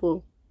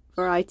purple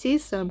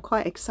varieties, so I'm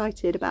quite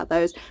excited about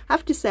those. I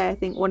have to say, I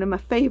think one of my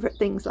favourite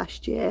things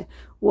last year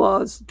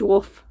was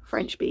dwarf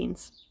French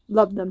beans.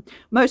 Love them.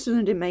 Most of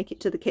them didn't make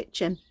it to the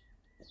kitchen.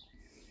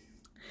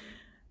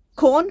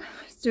 Corn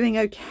is doing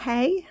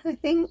okay, I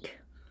think.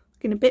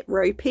 Looking a bit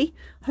ropey.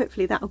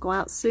 Hopefully that'll go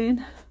out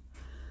soon.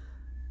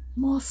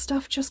 More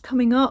stuff just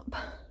coming up.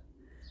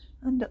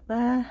 And up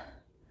there.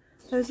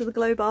 Those are the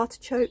globe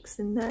artichokes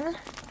in there.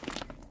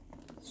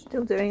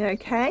 Still doing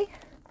okay.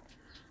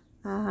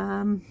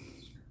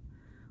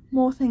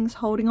 More things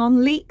holding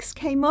on. Leeks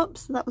came up,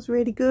 so that was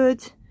really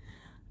good.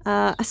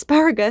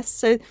 Asparagus.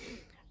 So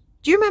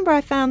do you remember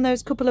I found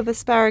those couple of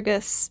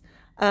asparagus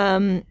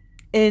in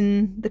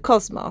the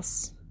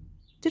cosmos?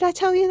 Did I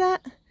tell you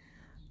that?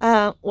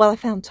 Well, I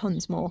found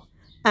tons more.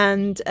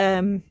 And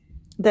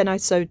then I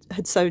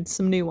had sowed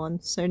some new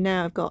ones. So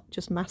now I've got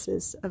just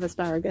masses of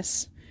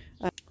asparagus.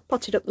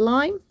 Potted up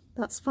lime.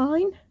 That's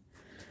fine.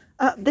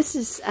 This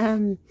is,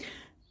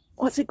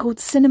 what's it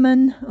called?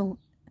 Cinnamon. Oh,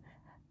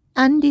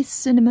 Andes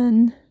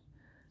cinnamon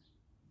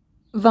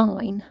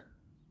vine,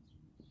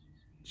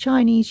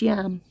 Chinese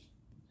yam.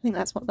 I think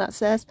that's what that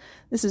says.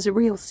 This is a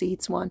real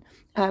seeds one.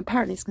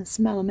 Apparently it's going to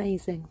smell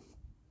amazing.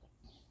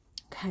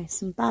 Okay,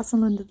 some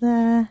basil under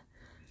there.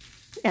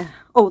 Yeah.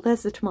 Oh,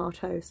 there's the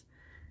tomatoes.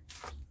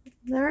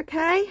 They're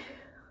okay.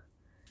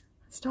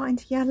 Starting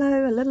to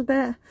yellow a little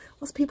bit.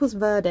 What's people's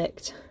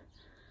verdict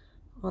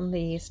on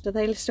these? Do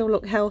they still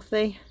look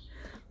healthy?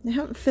 They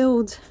haven't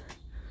filled.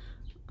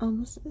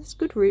 There's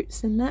good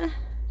roots in there,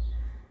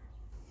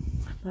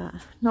 but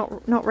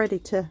not ready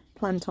to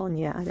plant on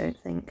yet, I don't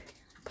think.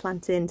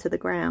 Plant into the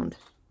ground,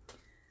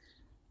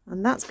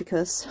 and that's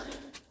because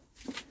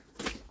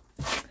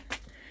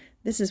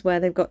this is where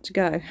they've got to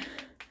go,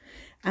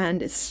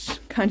 and it's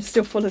kind of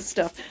still full of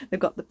stuff. They've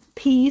got the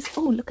peas.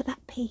 Oh, look at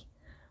that pea.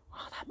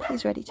 Oh, that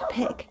pea's ready to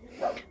pick.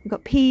 We've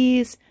got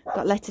peas,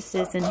 got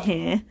lettuces in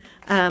here,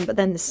 but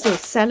then there's still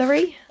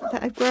celery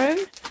that I've grown.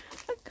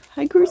 Look,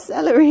 I grew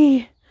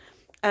celery.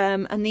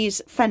 And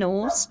these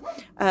fennels,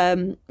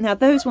 now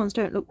those ones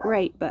don't look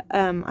great, but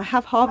I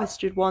have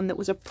harvested one that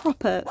was a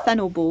proper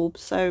fennel bulb,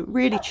 so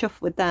really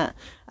chuffed with that.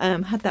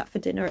 Had that for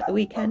dinner at the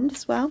weekend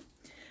as well.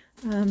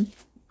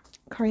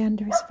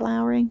 Coriander is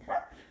flowering,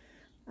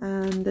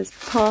 and there's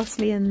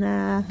parsley in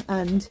there,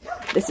 and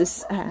this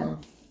is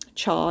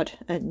chard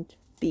and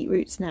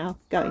beetroots now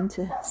going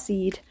to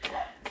seed.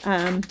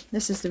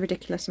 This is the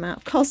ridiculous amount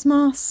of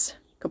cosmos,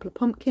 a couple of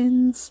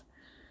pumpkins.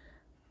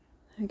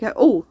 There we go.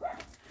 Oh,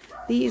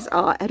 these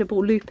are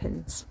edible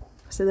lupins,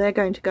 so they're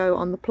going to go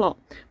on the plot,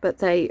 but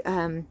they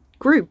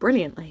grew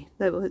brilliantly.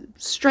 They were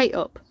straight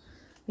up.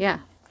 Yeah,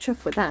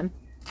 chuffed with them.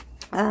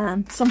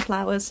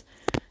 Sunflowers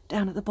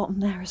down at the bottom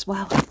there as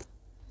well.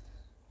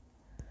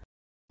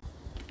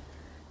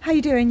 How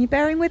you doing? You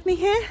bearing with me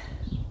here?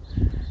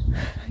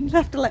 You'll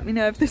have to let me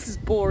know if this is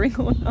boring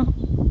or not.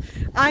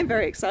 I'm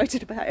very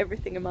excited about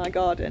everything in my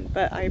garden,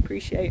 but I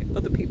appreciate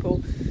other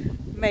people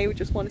may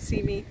just want to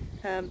see me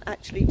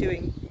actually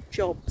doing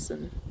jobs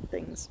and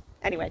things.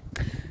 Anyway,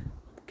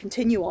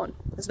 continue on.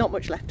 There's not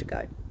much left to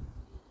go.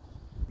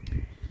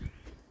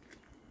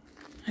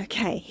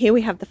 Okay, here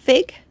we have the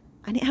fig,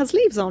 and it has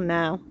leaves on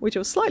now, which I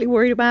was slightly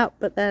worried about,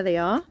 but there they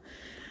are.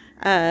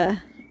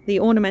 The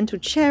ornamental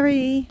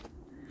cherry.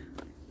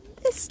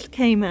 This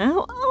came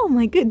out. Oh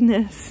my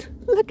goodness,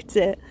 look at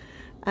it.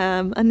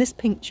 And this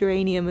pink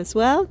geranium as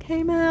well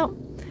came out.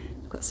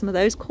 I've got some of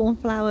those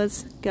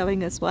cornflowers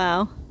going as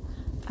well.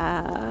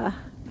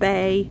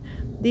 Bay,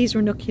 these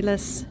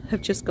ranunculus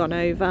have just gone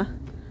over.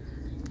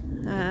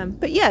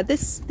 But yeah,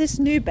 this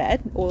new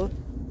bed,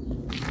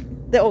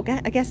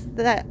 I guess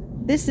that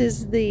this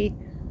is the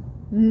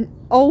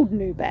old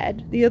new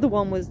bed. The other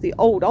one was the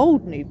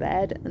old new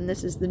bed, and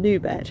this is the new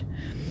bed.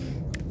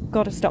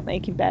 Gotta stop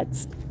making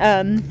beds.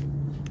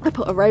 I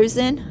put a rose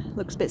in,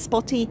 looks a bit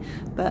spotty,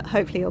 but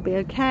hopefully it'll be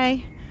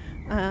okay.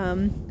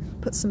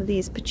 Put some of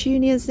these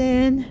petunias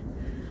in.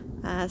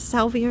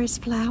 Salvia is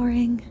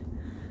flowering.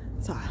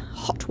 It's a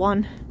hot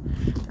one.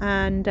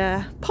 And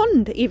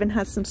pond even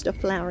has some stuff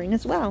flowering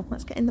as well.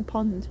 Let's get in the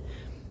pond.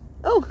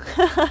 Oh,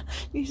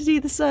 you see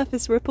the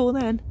surface ripple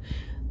then.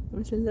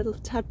 There's little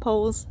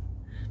tadpoles.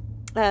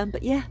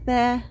 But yeah,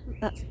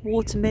 that's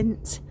water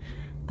mint.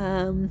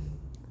 There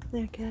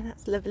we go,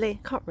 that's lovely.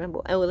 I can't remember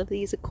what all of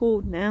these are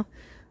called now.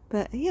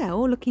 But yeah,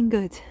 all looking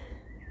good.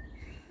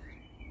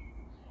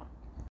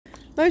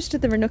 Most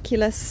of the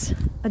ranunculus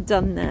are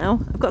done now.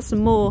 I've got some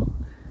more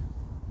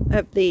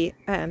of the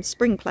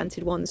spring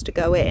planted ones to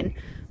go in,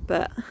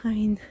 but I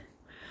mean,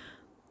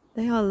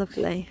 they are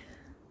lovely.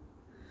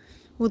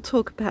 We'll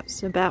talk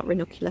perhaps about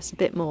ranunculus a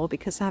bit more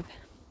because I've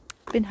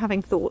been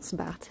having thoughts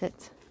about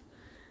it.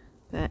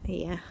 But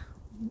yeah,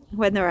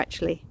 when they're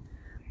actually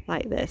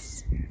like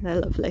this,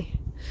 they're lovely.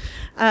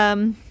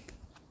 Plenty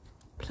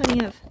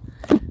of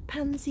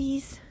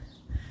pansies.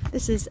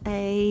 This is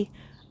a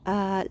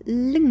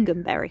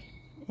lingonberry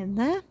in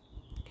there,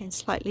 again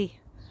slightly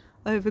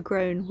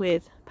overgrown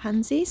with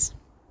pansies.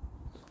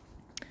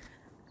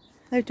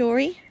 Hello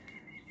Dory,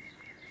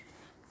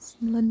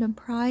 some London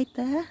Pride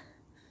there,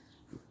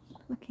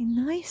 looking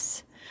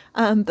nice.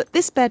 But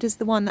this bed is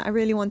the one that I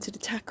really wanted to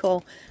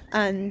tackle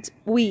and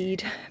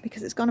weed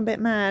because it's gone a bit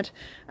mad,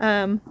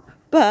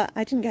 but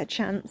I didn't get a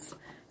chance,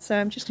 so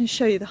I'm just going to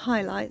show you the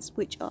highlights,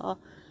 which are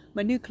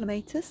my new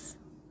clematis,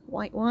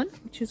 white one,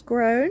 which has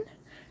grown.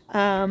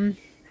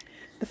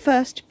 The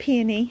first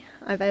peony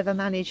I've ever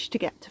managed to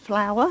get to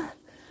flower,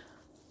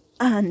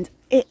 and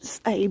it's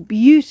a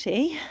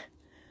beauty.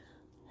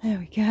 There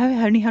we go.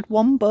 I only had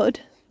one bud.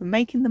 I'm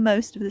making the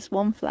most of this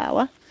one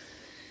flower.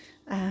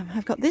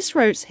 I've got this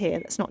rose here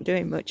that's not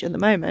doing much at the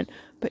moment,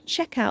 but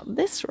check out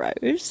this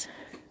rose,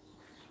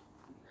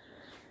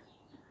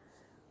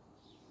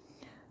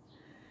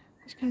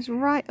 which goes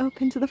right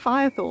up into the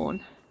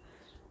firethorn.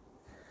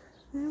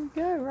 There we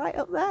go, right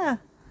up there.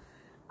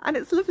 And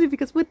it's lovely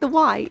because with the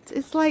white,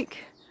 it's like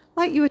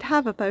you would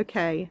have a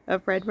bouquet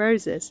of red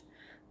roses.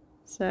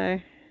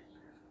 So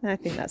I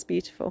think that's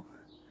beautiful.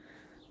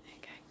 There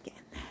you go, get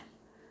in there.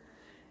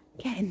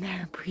 Get in there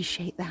and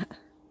appreciate that.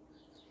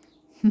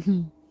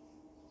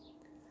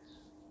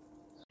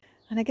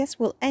 And I guess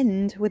we'll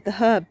end with the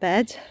herb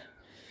bed,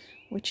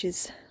 which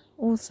is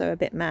also a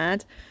bit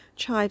mad.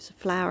 Chives are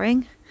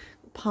flowering,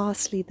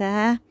 parsley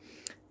there.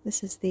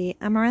 This is the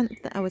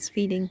amaranth that I was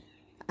feeding.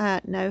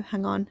 No,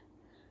 hang on.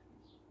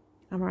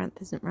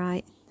 Amaranth isn't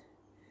right.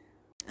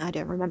 I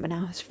don't remember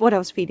now. It's what I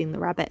was feeding the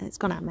rabbit. It's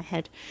gone out of my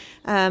head.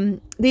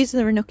 These are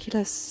the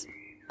ranunculus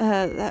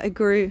that I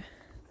grew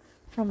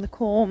from the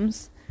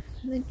corms.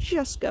 And they're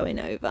just going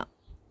over.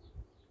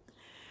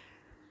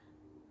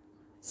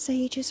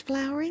 Sage is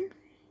flowering.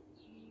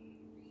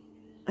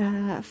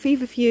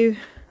 Feverfew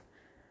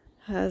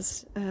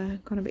has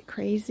gone a bit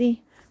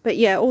crazy. But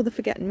yeah, all the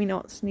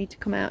forget-me-nots need to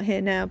come out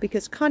here now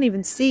because I can't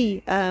even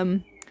see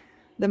the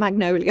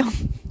magnolia.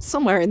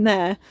 Somewhere in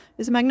there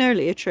is a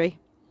magnolia tree,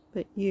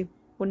 but you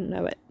wouldn't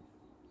know it.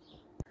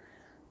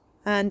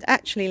 And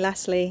actually,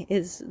 lastly,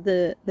 is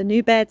the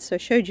new bed. So I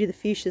showed you the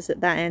fuchsias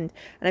at that end,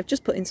 and I've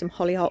just put in some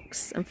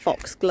hollyhocks and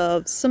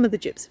foxgloves, some of the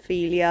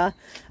gypsophilia.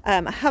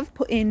 I have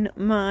put in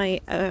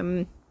my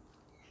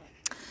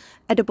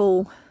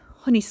edible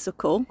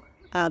honeysuckle,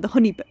 the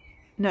honey.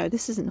 No,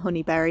 this isn't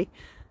honeyberry.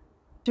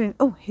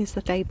 Oh, here's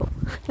the label.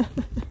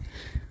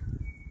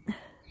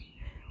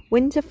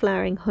 Winter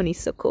flowering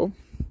honeysuckle,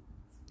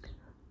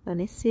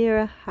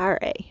 Lanicera hare.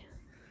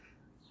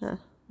 I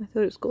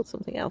thought it was called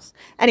something else.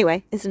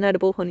 Anyway, it's an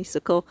edible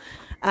honeysuckle,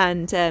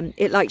 and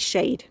it likes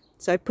shade,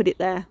 so I put it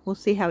there. We'll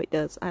see how it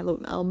does.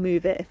 I'll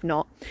move it if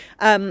not.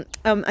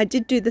 I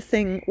did do the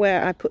thing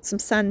where I put some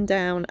sand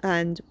down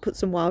and put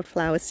some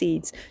wildflower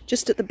seeds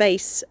just at the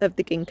base of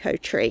the ginkgo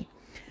tree,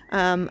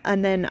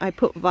 and then I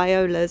put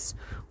violas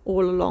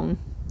all along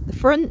the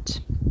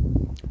front,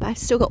 but I've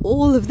still got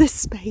all of this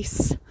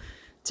space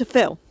to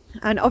fill.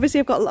 And obviously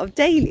I've got a lot of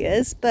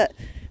dahlias, but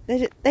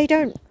they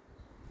don't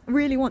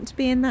really want to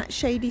be in that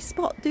shady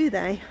spot, do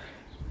they?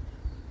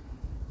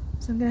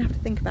 So I'm going to have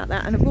to think about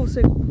that. And I've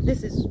also,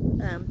 this is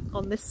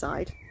on this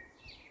side.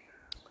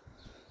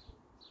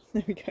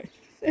 There we go.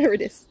 There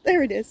it is.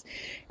 There it is.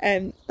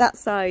 That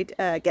side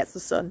gets the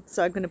sun,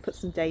 so I'm going to put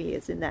some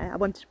dahlias in there. I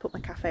wanted to put my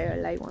cafe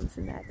au lait ones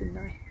in there, didn't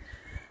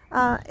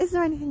I? Is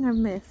there anything I've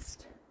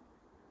missed?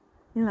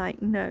 You're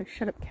like, no,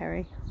 shut up,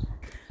 Kerry.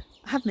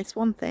 I have missed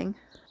one thing,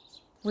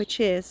 which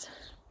is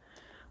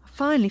I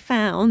finally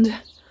found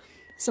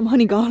some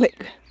honey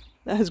garlic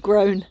that has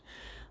grown.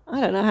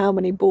 I don't know how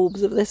many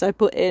bulbs of this I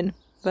put in,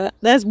 but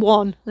there's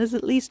one. There's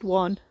at least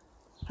one.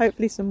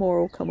 Hopefully some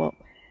more will come up.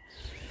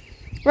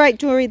 Right,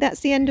 Dory, that's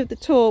the end of the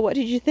tour. What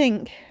did you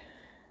think?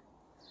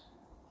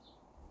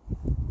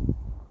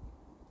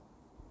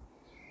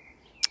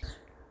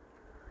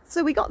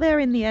 So we got there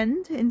in the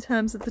end in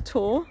terms of the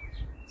tour.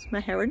 It's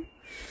my heron.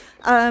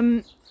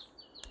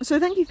 So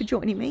thank you for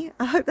joining me.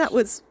 I hope that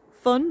was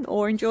fun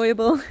or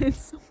enjoyable in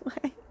some way.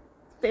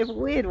 It's a bit of a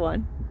weird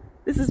one.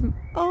 This is...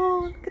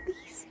 Oh, look at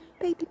these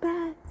baby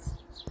birds.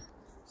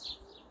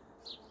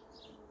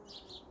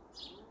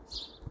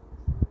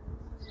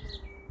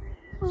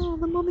 Oh,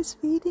 the mum is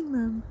feeding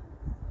them.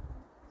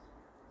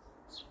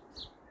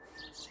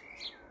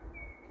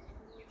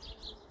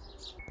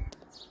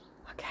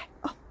 Okay.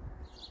 Oh.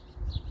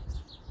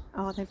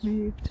 Oh, they've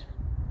moved.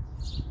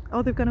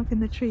 Oh, they've gone up in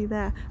the tree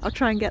there. I'll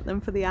try and get them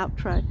for the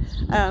outro.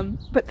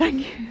 But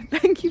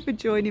thank you for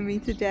joining me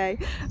today,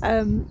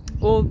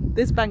 or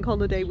this bank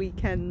holiday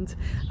weekend.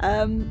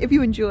 If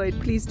you enjoyed,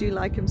 please do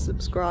like and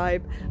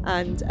subscribe,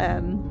 and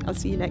I'll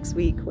see you next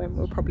week when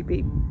we'll probably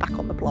be back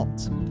on the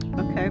plot.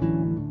 Okay,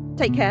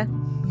 take care.